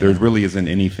 because there really isn't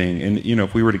anything. And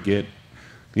if we were to get,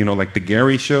 like the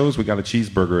Gary shows, we got a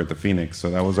cheeseburger at the Phoenix, so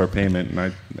that was our payment, and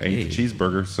I ate the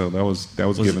cheeseburger, so that was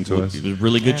given to us. It was a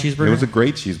really good cheeseburger. It was a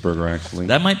great cheeseburger, actually.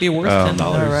 That might be worth $10.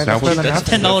 Right, That's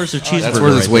 $10 of cheeseburger. That's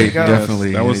worth its weight, Yeah,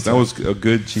 definitely. that was a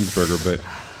good cheeseburger,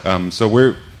 but so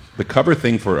the cover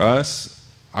thing for us,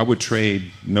 I would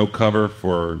trade no cover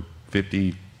for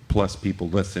 50 plus people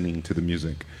listening to the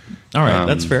music. All right,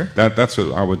 that's fair. That's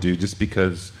what I would do, just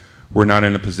because we're not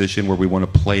in a position where we want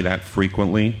to play that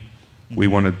frequently. We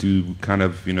want to do kind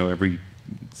of, every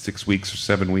 6 weeks or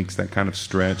 7 weeks, that kind of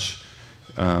stretch.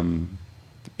 And,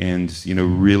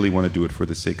 really want to do it for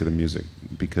the sake of the music,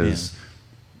 because,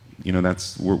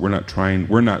 we're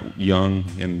not young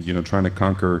and, trying to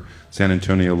conquer San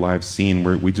Antonio live scene.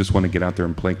 We just want to get out there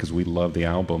and play because we love the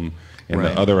album and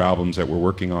the other albums that we're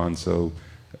working on. So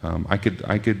I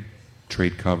could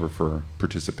trade cover for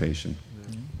participation.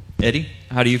 Eddie,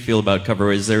 how do you feel about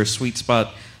cover? Is there a sweet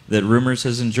spot that Rumors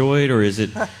has enjoyed, or is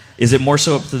it more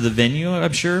so up to the venue?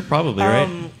 I'm sure, probably,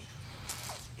 right?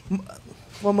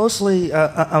 Well, mostly,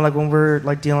 like when we're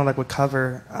like dealing like with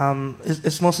cover,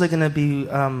 it's mostly going to be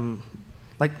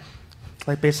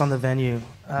like based on the venue.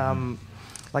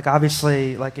 Like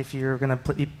obviously, like if you're going to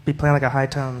be playing like a High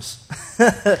Tones,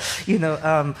 you're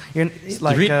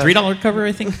like $3 cover,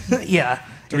 I think. Yeah.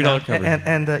 $3 cover,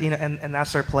 and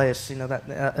that's their place. That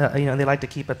they like to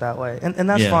keep it that way, and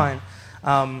that's fine.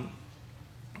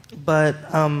 But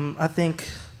I think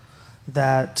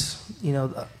that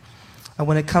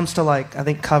when it comes to like I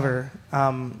think cover,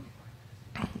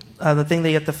 the thing that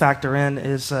you have to factor in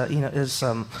is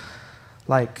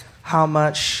like how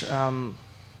much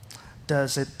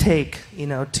does it take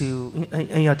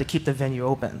to keep the venue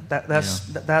open.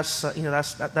 That's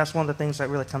one of the things that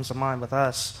really comes to mind with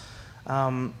us.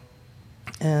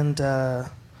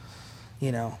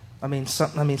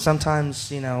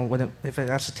 Sometimes if it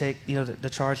has to take to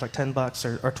charge like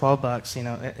 $10 or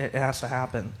 $12, it has to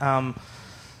happen.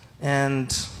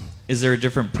 And is there a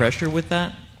different pressure with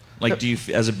that? Like, do you,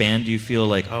 as a band, do you feel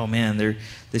like, oh man,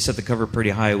 they set the cover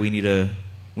pretty high, we need to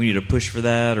push for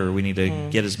that, or we need to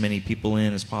get as many people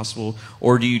in as possible,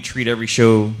 or do you treat every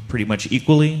show pretty much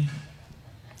equally?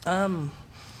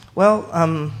 Well,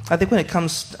 I think when it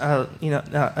comes, to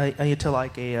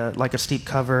like a steep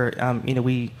cover,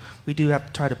 we do have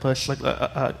to try to push like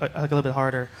a little bit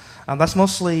harder. That's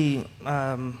mostly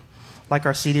like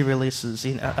our CD releases.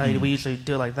 We usually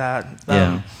do it like that.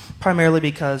 Primarily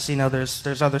because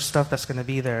there's other stuff that's going to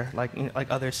be there, like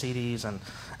other CDs and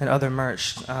other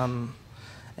merch. I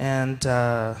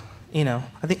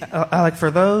think like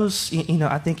for those,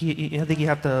 I think you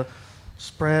have to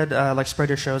spread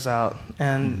your shows out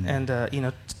and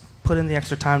put in the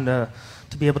extra time to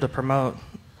be able to promote.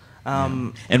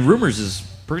 And Rumors is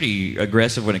pretty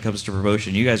aggressive when it comes to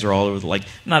promotion. You guys are all over like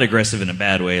not aggressive in a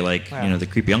bad way, like the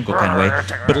creepy uncle kind of way,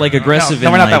 but like aggressive.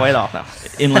 No, we're not that way at all. No.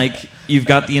 In like you've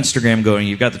got the Instagram going,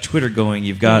 you've got the Twitter going,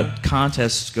 you've got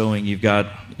contests going, you guys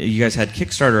had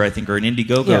Kickstarter, I think, or an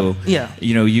Indiegogo. Yeah.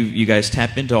 You guys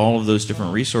tap into all of those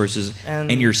different resources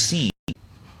and your scene.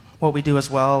 What we do as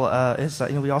well is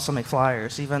we also make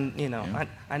flyers. Even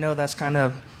I know that's kind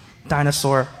of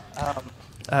dinosaur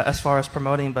as far as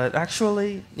promoting, but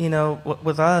actually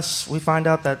with us we find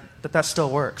out that still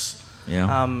works. Yeah.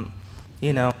 I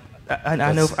know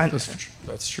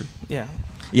that's true. Yeah.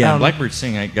 Yeah. Blackbird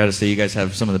Sing, I got to say, you guys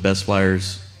have some of the best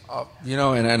flyers. We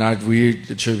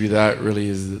attribute that really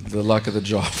is the luck of the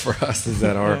job for us is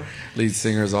that our lead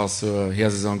singer is also he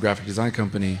has his own graphic design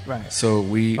company. Right. So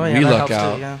we luck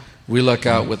out. Too, we luck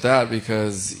out with that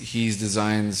because he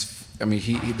designs. I mean,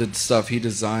 the stuff he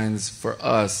designs for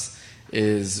us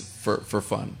is for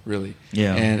fun, really.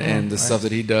 Yeah. And the stuff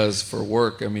that he does for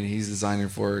work, I mean, he's designing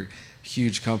for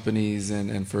huge companies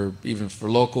and for even for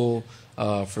local,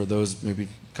 for those maybe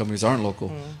companies aren't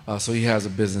local. So he has a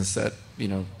business that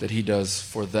that he does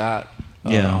for that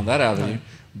on that avenue. Right.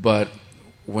 But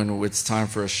when it's time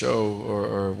for a show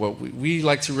or what we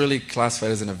like to really classify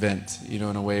it as an event, in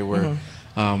a way where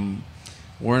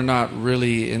we're not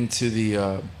really into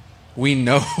the. We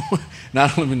know,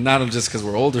 not just because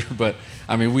we're older, but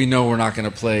I mean, we know we're not going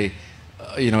to play,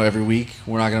 every week.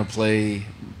 We're not going to play,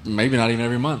 maybe not even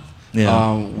every month.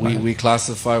 Yeah. We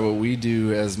classify what we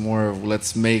do as more of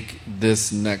let's make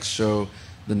this next show,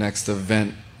 the next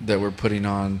event that we're putting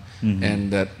on, and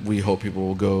that we hope people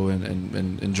will go and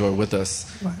enjoy with us.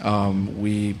 Right.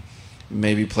 We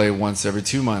maybe play once every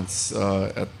 2 months,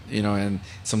 and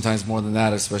sometimes more than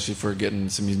that, especially for getting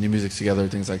some new music together,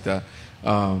 things like that.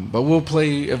 But we'll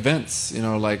play events,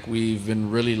 like we've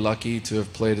been really lucky to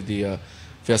have played at the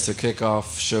Fiesta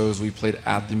Kickoff shows. We played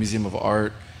at the Museum of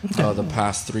Art the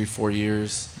past 3-4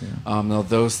 years. Yeah. Now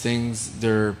those things,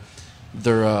 they're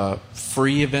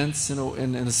free events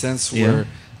in a sense where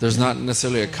there's not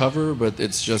necessarily a cover, but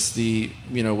it's just the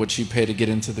what you pay to get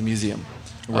into the museum,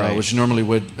 right. Which normally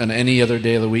would on any other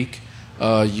day of the week,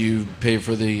 you pay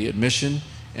for the admission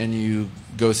and you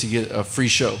go see get a free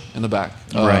show in the back,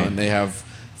 Right. and they have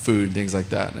food and things like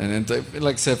that. And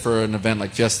like I said, for an event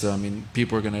like Fiesta, I mean,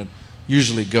 people are gonna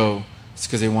usually go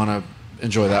because they want to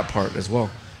enjoy that part as well.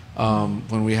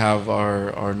 When we have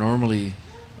our normally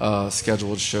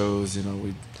scheduled shows, you know,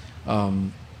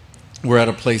 we're at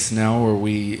a place now where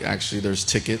there's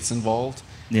tickets involved.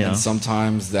 Yeah. And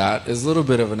sometimes that is a little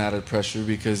bit of an added pressure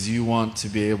because you want to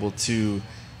be able to,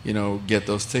 you know, get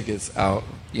those tickets out,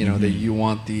 you know, that you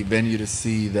want the venue to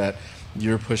see that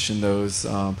you're pushing those,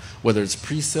 whether it's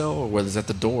pre-sale or whether it's at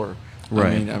the door.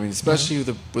 Right. I mean, especially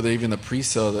with even the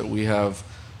pre-sale that we have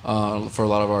for a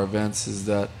lot of our events is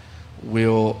that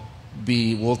we'll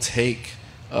take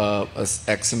a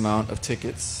X amount of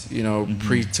tickets, you know,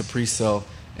 pre-sale,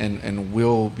 and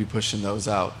we'll be pushing those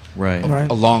out, Right.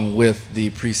 along with the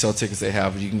pre-sale tickets they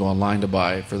have. You can go online to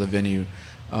buy for the venue.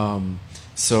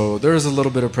 So there's a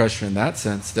little bit of pressure in that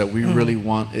sense that we really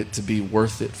want it to be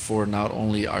worth it for not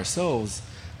only ourselves,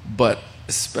 but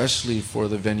especially for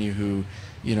the venue who,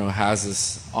 you know, has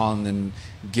us on and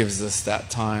gives us that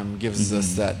time, gives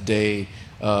us that day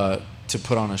to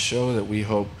put on a show that we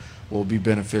hope will be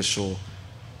beneficial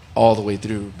all the way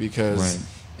through. Because,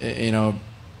 you know,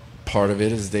 part of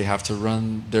it is they have to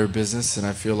run their business, and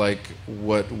I feel like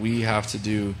what we have to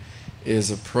do is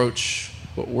approach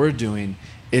what we're doing.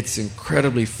 It's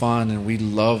incredibly fun, and we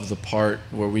love the part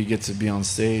where we get to be on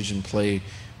stage and play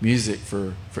music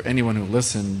for anyone who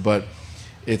listens, but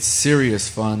it's serious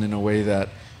fun in a way that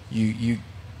you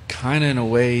kind of in a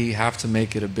way have to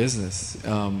make it a business.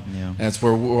 And that's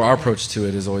where our approach to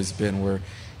it has always been, where,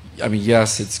 I mean,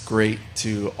 yes, it's great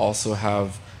to also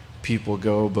have people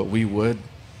go, but we would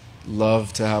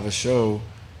love to have a show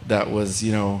that was,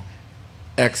 you know,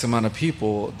 X amount of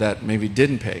people that maybe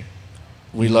didn't pay.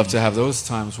 We love to have those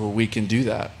times where we can do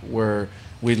that, where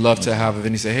we'd love to have a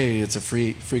venue say, hey, it's a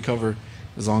free cover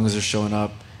as long as they're showing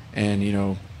up, and, you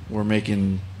know, we're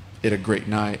making it a great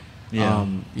night. Yeah.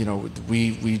 You know,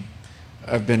 we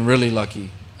have been really lucky,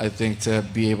 I think, to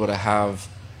be able to have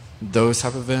those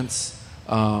type of events,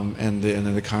 and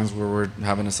then the kinds where we're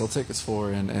having to sell tickets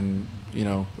for, and you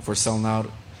know, if we're selling out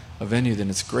a venue, then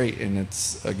it's great. And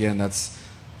it's, again, that's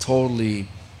totally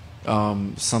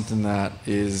something that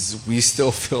is, we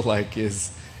still feel like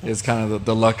is kind of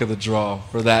the luck of the draw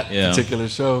for that particular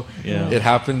show. It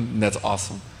happened, and that's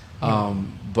awesome.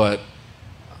 But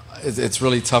it's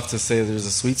really tough to say there's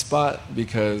a sweet spot,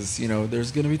 because, you know,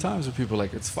 there's going to be times where people are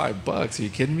like, it's $5. Are you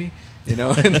kidding me? You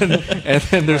know, and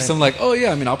then there's some like, oh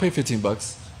yeah, I mean, I'll pay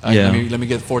 $15. Let me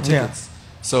get 4 tickets.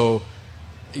 So,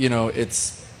 you know,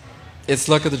 it's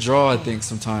luck of the draw, I think,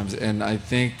 sometimes. And I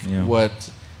think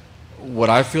what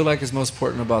I feel like is most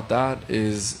important about that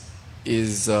is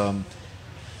the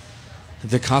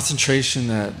concentration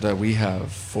that we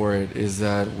have for it, is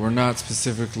that we're not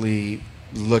specifically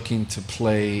looking to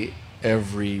play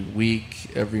every week,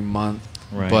 every month,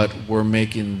 but we're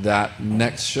making that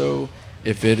next show,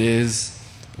 if it is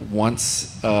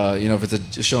once, you know, if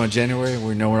it's a show in January,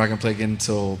 we know we're not going to play again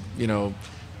until, you know,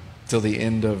 till the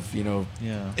end of, you know,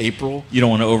 April. You don't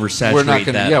want to oversaturate we're not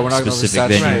gonna, that we're not going to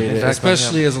specific oversaturate venue. it,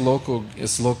 especially as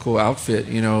a local outfit.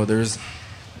 You know,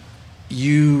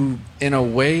 you in a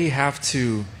way have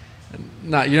to,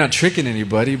 you're not tricking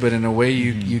anybody, but in a way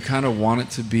you kind of want it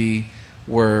to be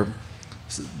where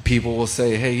people will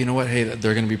say, hey, you know what, hey,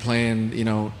 they're going to be playing, you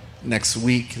know, next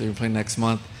week, they're going to play next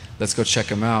month, let's go check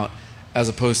them out. As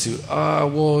opposed to,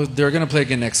 well, they're going to play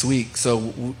again next week,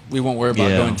 so we won't worry about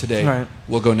going today. Right.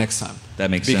 We'll go next time. That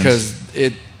makes sense.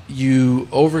 Because you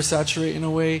oversaturate in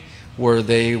a way where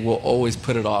they will always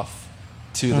put it off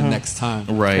to the next time.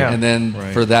 Right. Yeah. And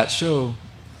then for that show,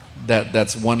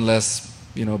 that's one less,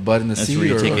 you know, butt in the seat, where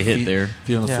you or take a hit feet, there.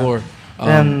 feet on the floor.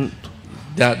 And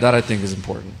that I think is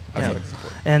important. I feel like it's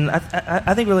important. And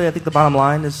I think the bottom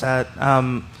line is that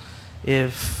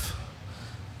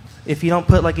if you don't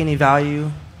put like any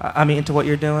value, I mean, into what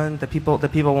you're doing, the people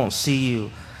won't see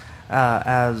you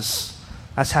as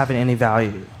having any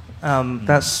value.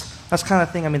 That's kind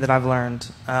of thing, I mean, that I've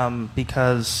learned,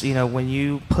 because, you know, when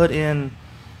you put in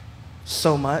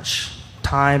so much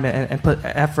time and put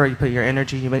effort, you put your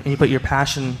energy, and you put your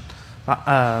passion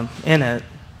in it,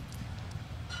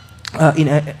 you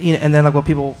know, and then like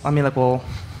people, I mean, will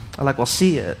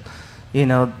see it, you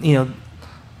know.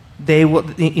 They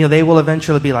will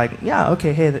eventually be like, yeah,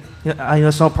 okay, hey,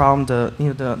 it's no problem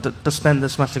to spend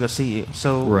this much to go see you.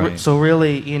 So so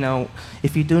really, you know,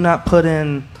 if you do not put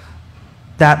in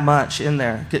that much in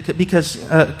there, because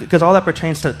all that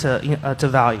pertains to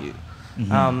value,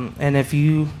 and if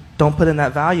you don't put in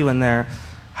that value in there,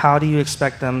 how do you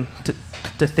expect them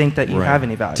to think that you have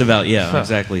any value?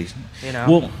 Exactly. You know?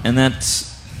 Well, and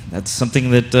that's That's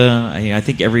something that I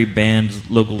think every band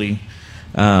locally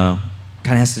kind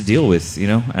of has to deal with, you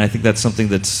know. And I think that's something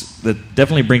that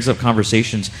definitely brings up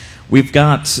conversations. We've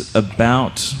got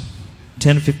about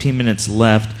 10 to 15 minutes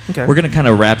left. Okay. We're going to kind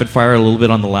of rapid fire a little bit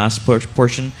on the last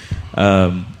portion.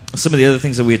 Some of the other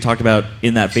things that we had talked about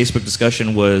in that Facebook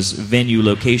discussion was venue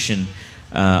location.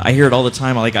 I hear it all the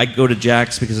time. I go to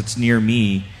Jack's because it's near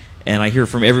me, and I hear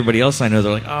from everybody else I know.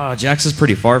 They're like, "Oh, Jack's is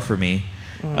pretty far for me."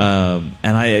 And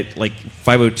I like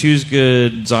 502 is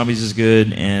good, Zombies is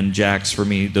good, and Jack's for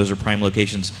me. Those are prime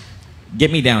locations. Get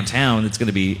me downtown. It's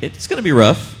gonna be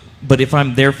rough. But if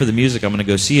I'm there for the music, I'm gonna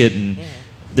go see it. And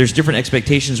there's different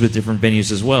expectations with different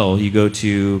venues as well. You go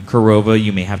to Korova,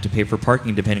 you may have to pay for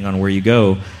parking depending on where you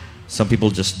go. Some people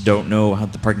just don't know how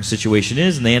the parking situation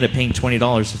is, and they end up paying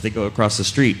 $20 if they go across the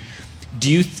street. Do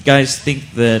you guys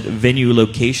think that venue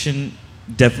location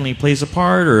definitely plays a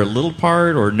part, or a little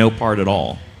part, or no part at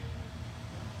all?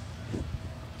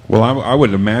 Well, I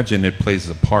would imagine it plays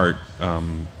a part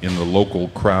in the local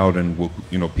crowd and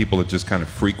people that just kind of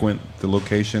frequent the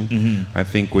location. Mm-hmm. I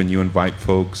think when you invite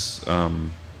folks,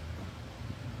 and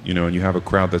you have a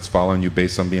crowd that's following you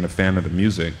based on being a fan of the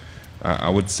music, I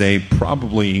would say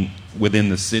probably within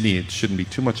the city it shouldn't be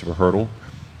too much of a hurdle.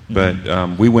 Mm-hmm.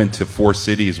 But we went to 4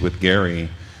 cities with Gary,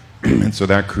 and so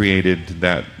that created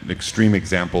that extreme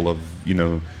example of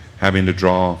having to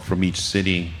draw from each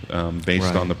city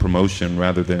based on the promotion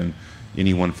rather than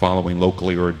anyone following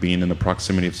locally or being in the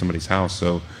proximity of somebody's house.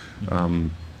 So,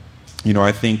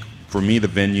 I think for me the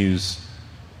venues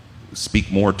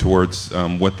speak more towards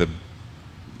what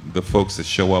the folks that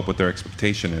show up, what their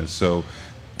expectation is. So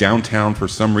downtown for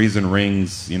some reason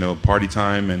rings, party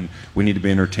time and we need to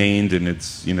be entertained, and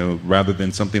it's, rather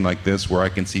than something like this where I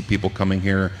can see people coming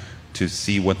here to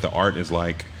see what the art is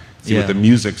like, see what the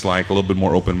music's like, a little bit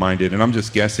more open-minded. And I'm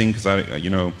just guessing because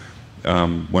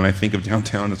when I think of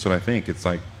downtown, that's what I think. It's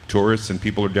like tourists and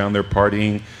people are down there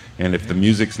partying, and if the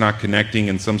music's not connecting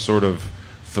in some sort of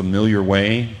familiar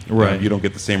way, you don't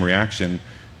get the same reaction.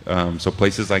 So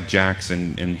places like Jack's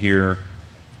and here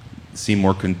seem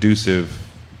more conducive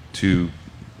to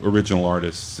original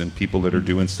artists and people that are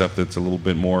doing stuff that's a little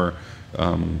bit more,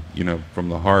 from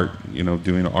the heart,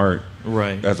 doing art,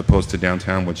 as opposed to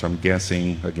downtown, which I'm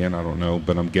guessing, again, I don't know,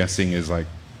 but I'm guessing is like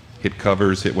hit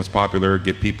covers, hit what's popular,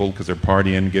 get people because they're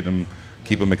partying,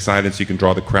 keep them excited so you can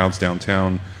draw the crowds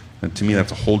downtown. And to me,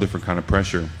 that's a whole different kind of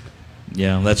pressure.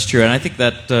 Yeah, that's true, and I think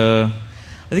that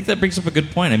brings up a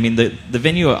good point. I mean, the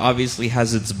venue obviously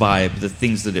has its vibe, the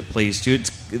things that it plays to.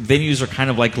 Venues are kind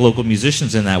of like local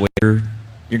musicians in that way.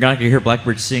 You're not going to hear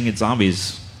Blackbird sing at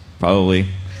Zombies, probably.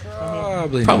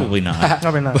 Probably not.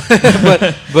 Probably not.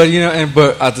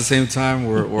 but at the same time,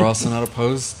 we're also not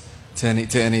opposed to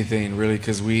anything really,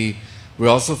 because we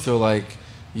also feel like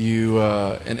you,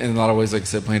 in a lot of ways, like I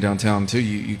said, playing downtown too,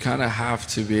 you kind of have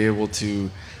to be able to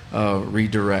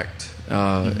redirect.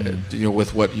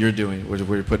 With what you're doing, what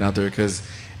you're putting out there, because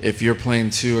if you're playing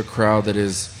to a crowd that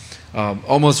is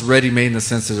almost ready-made in the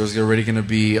sense that there's already going to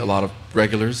be a lot of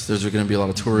regulars, there's going to be a lot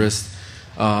of tourists.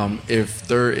 If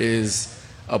there is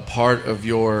a part of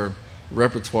your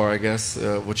repertoire, I guess,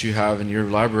 what you have in your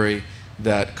library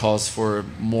that calls for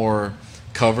more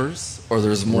covers, or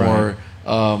there's more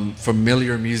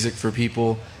familiar music for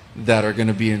people that are going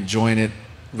to be enjoying it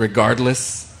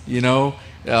regardless,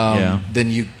 then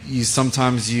you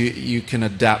sometimes you can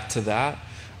adapt to that.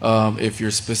 If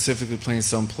you're specifically playing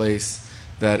someplace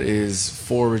that is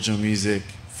for original music,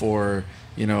 for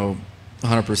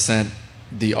 100%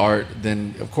 the art,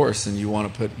 then of course, and you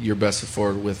want to put your best foot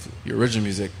forward with your original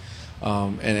music.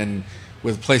 And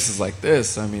with places like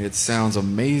this, I mean, it sounds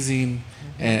amazing,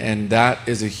 and that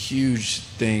is a huge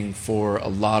thing for a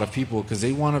lot of people because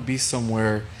they want to be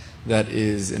somewhere that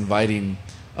is inviting.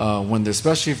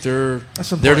 Especially if they're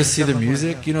there to see the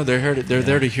music, they're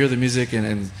there to hear the music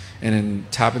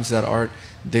and tap into that art.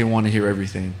 They want to hear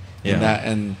everything.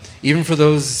 And even for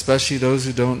those, especially those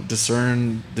who don't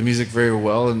discern the music very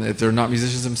well, and if they're not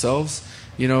musicians themselves,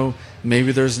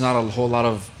 maybe there's not a whole lot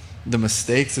of the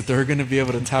mistakes that they're going to be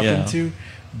able to tap into.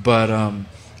 But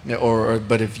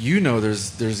but if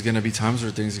there's going to be times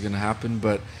where things are going to happen.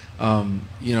 But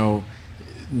no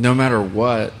matter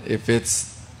what, if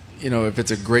it's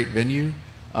a great venue,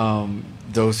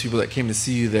 those people that came to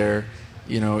see you there,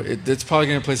 it's probably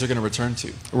going to be a place they're going to return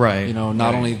to. Right.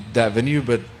 Not only that venue,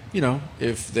 but,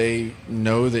 if they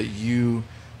know that you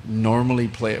normally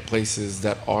play at places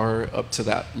that are up to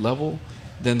that level,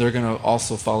 then they're going to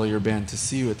also follow your band to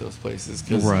see you at those places.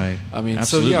 Right. I mean,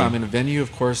 absolutely. A venue,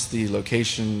 of course, the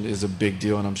location is a big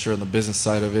deal, and I'm sure on the business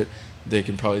side of it, they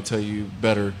can probably tell you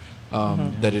better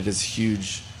that it is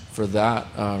huge for that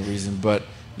reason, but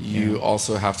you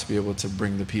also have to be able to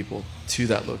bring the people to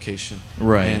that location,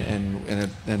 right?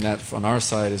 And that on our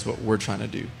side is what we're trying to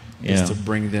do, yeah. is to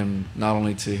bring them not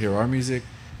only to hear our music,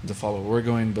 to follow where we're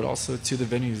going, but also to the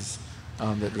venues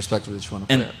that respectively each want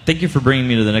to play. And thank you for bringing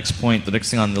me to the next point. The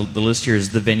next thing on the list here is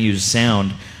the venue's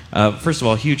sound. First of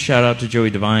all, huge shout out to Joey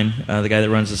Devine, the guy that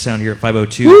runs the sound here at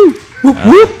 502.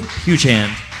 Huge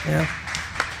hand. Yeah,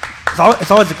 it's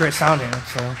always a great sound here.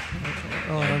 So,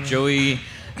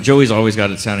 Joey's always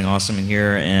got it sounding awesome in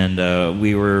here, and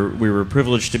we were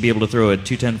privileged to be able to throw a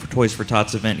 210 for Toys for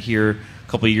Tots event here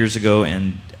a couple of years ago,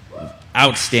 and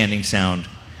outstanding sound.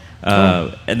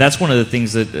 And that's one of the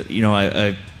things that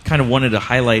I kind of wanted to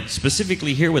highlight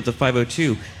specifically here with the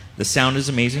 502. The sound is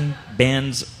amazing.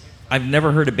 Bands, I've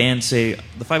never heard a band say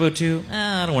the 502.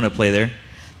 I don't want to play there.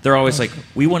 They're always like,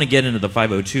 we want to get into the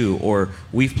 502, or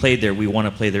we've played there, we want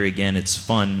to play there again. It's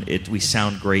fun. We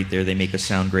sound great there. They make us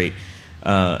sound great.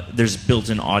 There's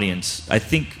built-in audience. I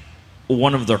think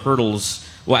one of the hurdles,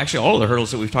 well, actually all of the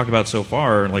hurdles that we've talked about so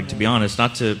far, like, to be honest,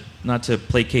 not to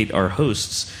placate our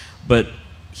hosts, but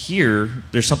here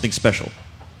there's something special.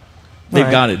 They've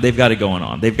got it going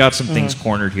on. They've got some things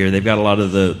cornered here. They've got a lot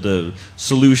of the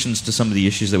solutions to some of the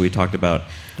issues that we talked about.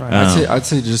 Right. I'd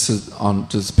say just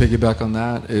piggyback on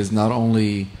that is not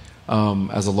only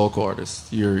as a local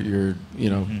artist, you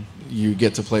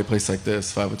get to play a place like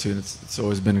this, 502, and it's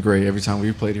always been great every time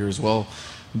we've played here as well.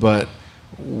 But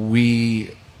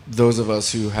those of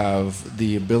us who have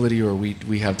the ability, or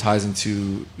we have ties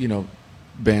into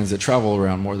bands that travel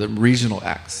around more, the regional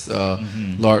acts,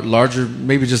 larger,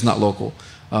 maybe just not local,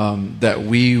 that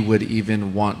we would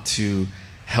even want to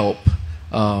help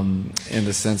in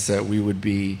the sense that we would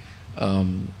be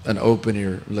an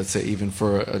opener, let's say, even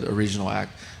for a regional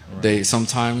act. Right. They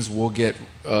sometimes will get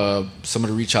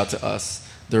somebody to reach out to us.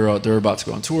 They're about to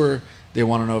go on tour. They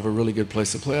want to know of a really good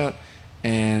place to play at,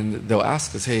 and they'll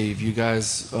ask us, "Hey, if you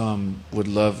guys we would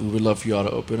love for you all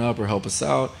to open up or help us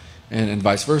out." And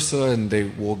vice versa, and they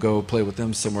will go play with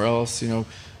them somewhere else,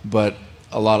 But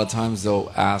a lot of times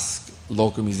they'll ask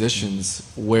local musicians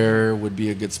where would be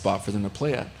a good spot for them to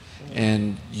play at,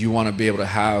 and you want to be able to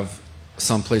have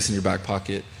some place in your back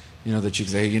pocket, that you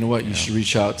can say, hey, you know what, you should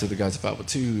reach out to the guys at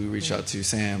 502, reach out to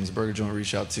Sam's Burger Joint,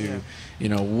 reach out to,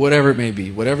 whatever it may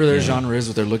be, whatever their genre is,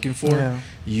 what they're looking for.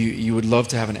 You would love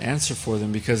to have an answer for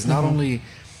them, because not only,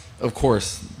 of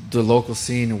course, the local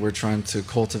scene, and we're trying to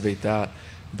cultivate that,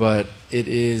 but it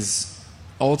is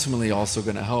ultimately also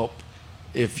going to help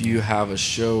if you have a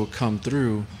show come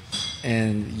through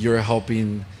and you're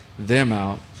helping them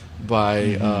out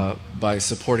by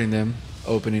supporting them,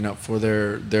 opening up for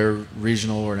their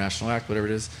regional or national act, whatever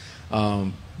it is,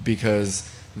 because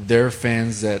their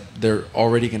fans that they're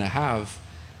already going to have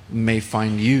may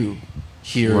find you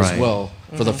here as well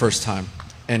for the first time.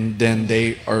 And then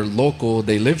they are local,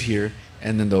 they live here,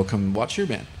 and then they'll come watch your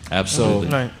band. Absolutely.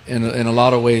 So in a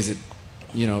lot of ways,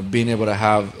 being able to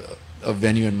have a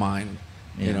venue in mind,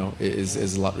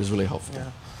 is really helpful.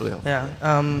 Yeah. Really helpful. Yeah.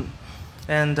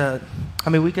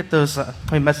 We get those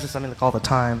messages all the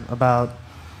time about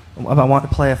wanting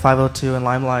to play at 502 and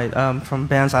Limelight from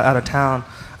bands out of town.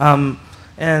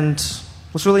 And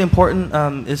what's really important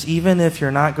is, even if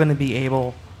you're not going to be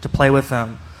able to play with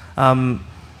them,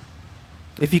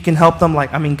 if you can help them,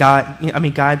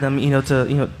 guide them,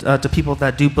 to people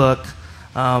that do book,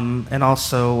 and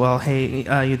also, well,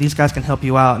 hey, these guys can help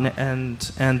you out, and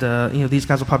these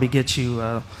guys will probably get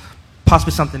you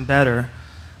possibly something better.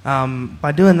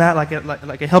 By doing that,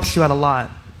 it helps you out a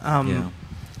lot.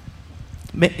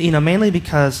 Mainly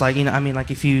because,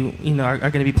 if you are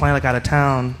going to be playing out of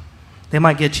town, they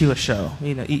might get you a show.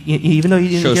 Even though you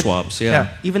didn't get swaps,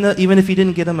 even if you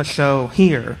didn't get them a show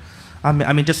here.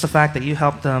 Just the fact that you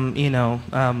helped them,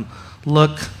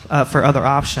 look for other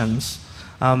options,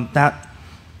 that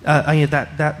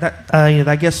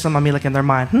gets them, in their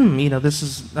mind, this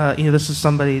is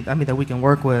somebody, that we can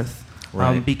work with,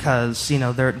 because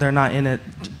they're not in it,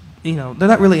 they're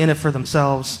not really in it for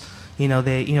themselves.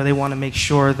 They want to make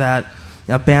sure that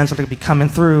bands that are going to be coming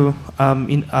through are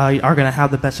going to have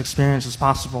the best experiences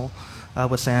possible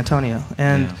with San Antonio,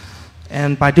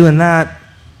 and by doing that.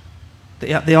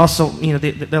 They also,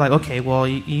 they're like, okay, well,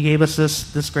 you gave us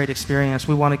this great experience.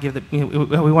 We want to give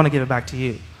we want to give it back to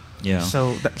you. Yeah.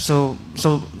 So that's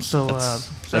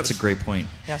a great point.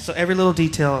 Yeah. So every little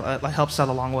detail helps out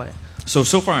a long way. So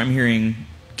far, I'm hearing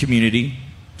community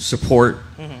support,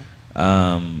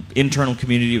 internal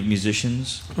community of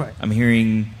musicians. Right. I'm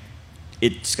hearing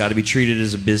it's got to be treated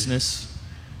as a business.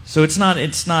 So it's not.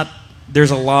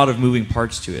 There's a lot of moving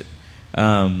parts to it.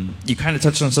 You kind of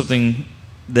touched on something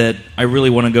that I really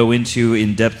want to go into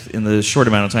in depth in the short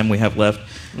amount of time we have left.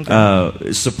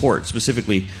 Support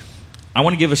specifically. I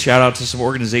want to give a shout out to some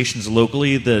organizations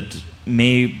locally that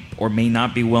may or may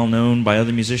not be well known by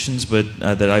other musicians, but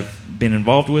that I've been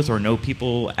involved with or know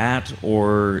people at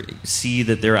or see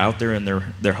that they're out there and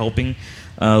they're helping.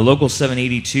 Local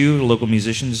 782, the Local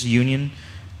Musicians Union,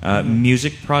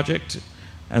 Music Project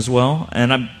as well.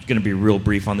 And I'm going to be real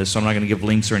brief on this, so I'm not going to give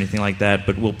links or anything like that,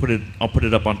 but I'll put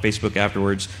it up on Facebook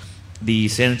afterwards. The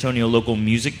San Antonio Local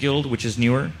Music Guild, which is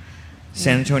newer.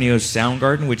 San Antonio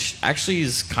Soundgarden, which actually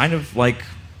is kind of like,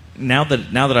 now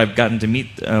that I've gotten to meet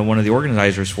one of the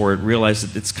organizers for it, realize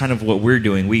that it's kind of what we're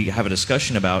doing. We have a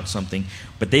discussion about something,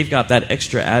 but they've got that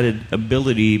extra added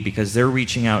ability because they're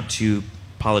reaching out to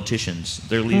politicians.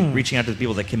 They're reaching out to the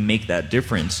people that can make that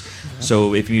difference.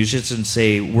 So if musicians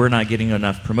say, we're not getting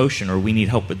enough promotion, or we need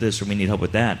help with this, or we need help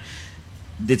with that,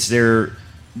 it's their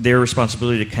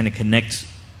responsibility to kind of connect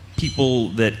people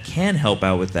that can help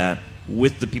out with that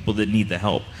with the people that need the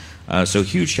help. So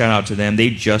huge shout out to them. They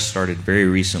just started very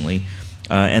recently.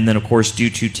 And then, of course, Do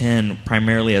 210,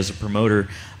 primarily as a promoter.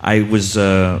 I was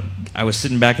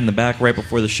sitting back in the back right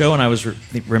before the show, and I was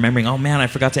remembering, oh man, I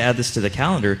forgot to add this to the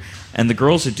calendar. And the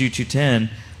girls at Do 210,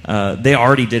 they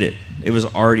already did it. It was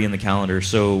already in the calendar.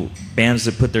 So bands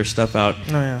that put their stuff out,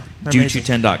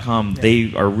 do210.com,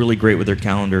 they are really great with their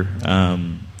calendar.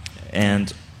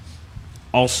 And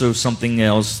also something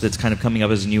else that's kind of coming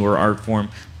up as a newer art form,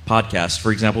 podcast.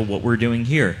 For example, what we're doing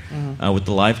here with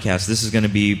the live cast. This is going to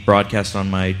be broadcast on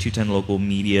my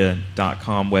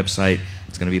 210localmedia.com website.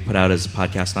 It's going to be put out as a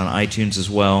podcast on iTunes as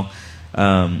well.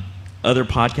 Other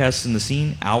podcasts in the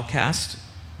scene, Owlcast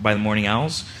by the Morning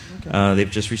Owls. They've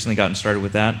just recently gotten started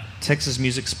with that. Texas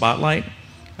Music Spotlight,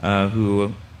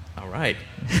 who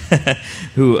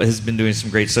has been doing some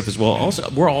great stuff as well. Also,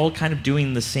 we're all kind of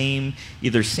doing the same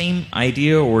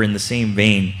idea or in the same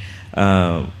vein.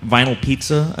 Vinyl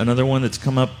Pizza, another one that's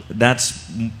come up.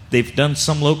 They've done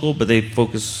some local, but they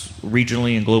focus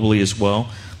regionally and globally as well.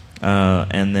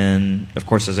 And then, of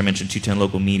course, as I mentioned, 210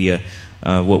 Local Media,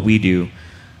 what we do.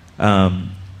 Kind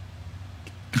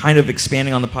of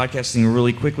expanding on the podcasting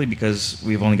really quickly because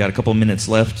we've only got a couple of minutes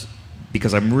left.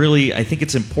 Because I think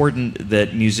it's important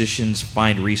that musicians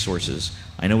find resources.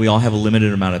 I know we all have a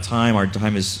limited amount of time. Our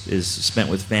time is spent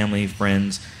with family,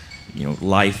 friends,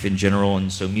 life in general, and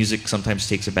so music sometimes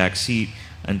takes a back seat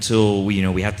until we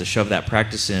have to shove that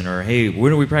practice in. Or hey,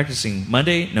 when are we practicing?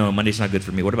 Monday? No, Monday's not good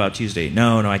for me. What about Tuesday?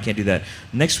 No, I can't do that.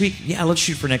 Next week? Yeah, let's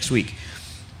shoot for next week.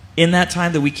 In that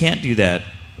time that we can't do that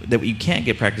we can't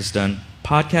get practice done,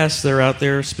 podcasts that are out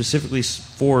there specifically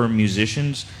for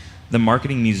musicians. The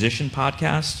Marketing Musician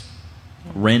Podcast,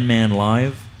 Ren Man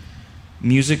Live,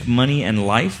 Music, Money, and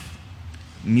Life,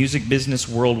 Music Business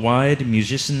Worldwide,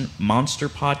 Musician Monster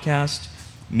Podcast,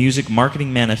 Music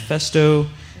Marketing Manifesto,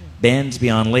 Bands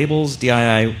Beyond Labels,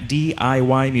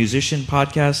 DIY Musician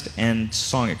Podcast, and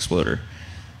Song Exploder.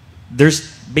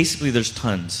 There's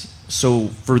tons. So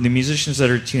for the musicians that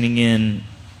are tuning in,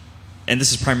 and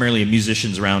this is primarily a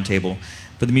musicians roundtable,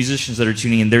 for the musicians that are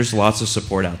tuning in, there's lots of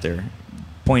support out there.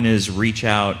 Point is, reach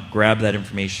out, grab that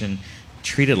information,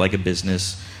 treat it like a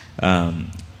business.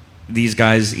 These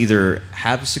guys either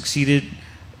have succeeded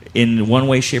in one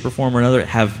way, shape, or form or another,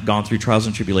 have gone through trials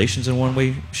and tribulations in one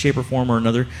way, shape, or form or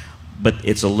another, but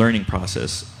it's a learning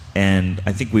process. And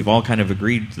I think we've all kind of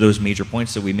agreed to those major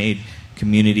points that we made: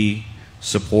 community,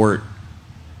 support,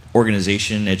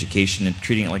 organization, education, and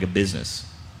treating it like a business.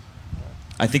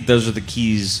 I think those are the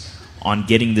keys on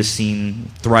getting this scene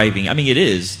thriving. I mean, it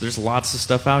is. There's lots of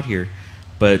stuff out here,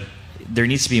 but there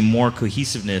needs to be more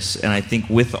cohesiveness. And I think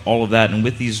with all of that, and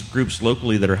with these groups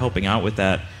locally that are helping out with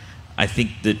that, I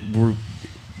think that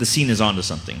the scene is onto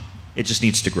something. It just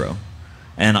needs to grow.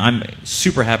 And I'm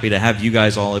super happy to have you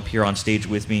guys all up here on stage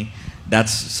with me.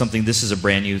 This is a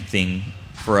brand new thing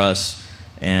for us,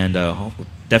 and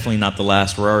definitely not the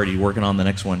last. We're already working on the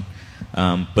next one.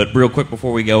 But real quick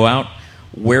before we go out,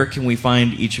 where can we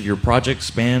find each of your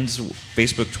projects, bands,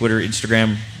 Facebook, Twitter,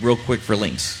 Instagram, real quick for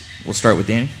links? We'll start with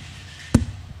Danny.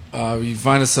 You can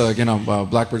find us again on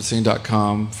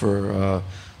blackbirdsing.com for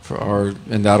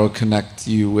and that'll connect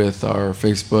you with our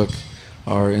Facebook,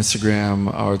 our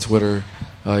Instagram, our Twitter.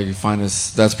 You can find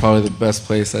us. That's probably the best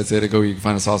place I'd say to go. You can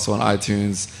find us also on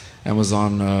iTunes,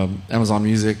 Amazon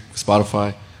Music,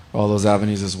 Spotify, all those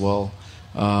avenues as well.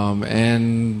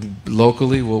 And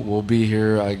locally, we'll be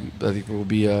here. I think we'll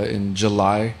be in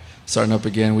July, starting up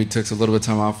again. We took a little bit of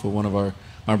time off with one of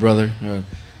my brother.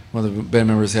 One of the band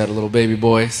members had a little baby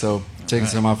boy, so taking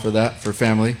some off for that, for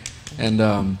family.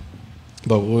 And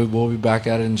But we'll be back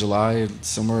at it in July,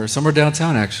 somewhere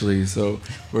downtown actually. So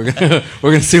we're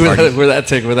gonna see where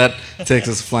that takes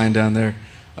us flying down there.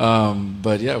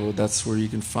 But yeah, well, that's where you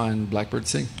can find Blackbird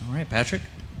Sing. All right, Patrick.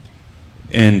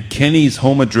 And Kenny's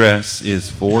home address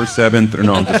is 47th.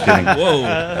 No, I'm just kidding.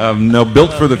 Whoa. No,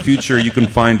 Built for the Future. You can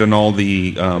find on all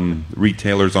the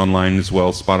retailers online as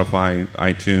well. Spotify,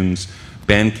 iTunes.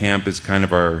 Bandcamp is kind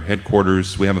of our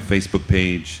headquarters. We have a Facebook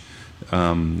page.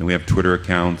 And we have Twitter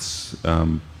accounts.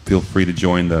 Feel free to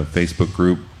join the Facebook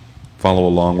group. Follow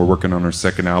along. We're working on our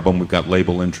second album. We've got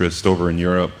label interest over in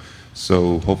Europe.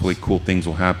 So hopefully cool things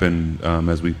will happen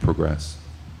as we progress.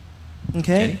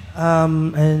 Okay.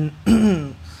 And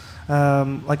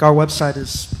like our website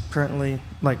is currently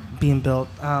like being built.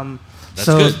 That's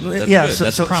so good. That's good. So,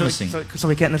 That's so, promising. So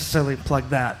we can't necessarily plug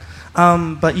that.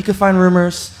 But you can find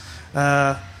Rumors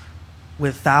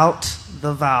without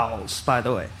the vowels, by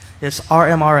the way. It's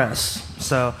RMRS.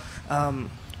 So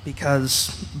because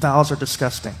vowels are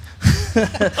disgusting.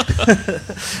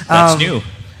 That's new.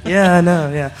 Yeah, I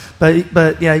know. Yeah,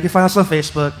 but yeah, you can find us on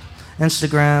Facebook,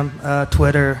 Instagram,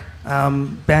 Twitter,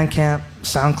 Bandcamp,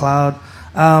 SoundCloud.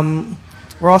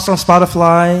 We're also on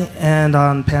Spotify and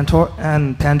on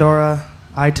Pandora,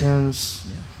 iTunes.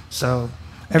 So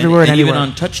everywhere and anywhere. Even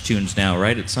on TouchTunes now,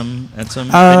 right? At some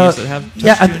venues that have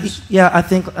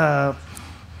TouchTunes.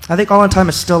 I think All in Time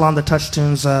is still on the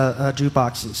TouchTunes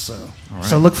jukeboxes. So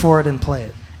so look for it and play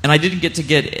it. And I didn't get to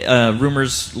get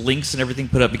Rumors links and everything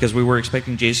put up because we were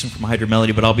expecting Jason from Hydra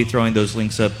Melody, but I'll be throwing those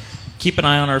links up. Keep an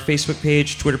eye on our Facebook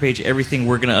page, Twitter page, everything.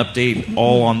 We're going to update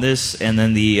all on this, and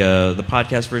then the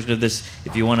podcast version of this.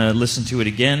 If you want to listen to it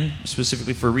again,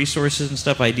 specifically for resources and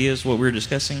stuff, ideas, what we were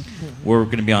discussing, we're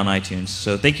going to be on iTunes.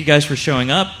 So thank you guys for showing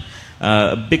up.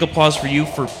 A big applause for you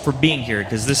for being here,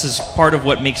 because this is part of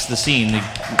what makes the scene.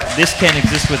 This can't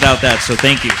exist without that, so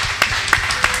thank you.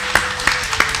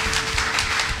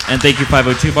 And thank you,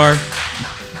 502 Bar.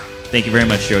 Thank you very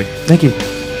much, Joey. Thank you.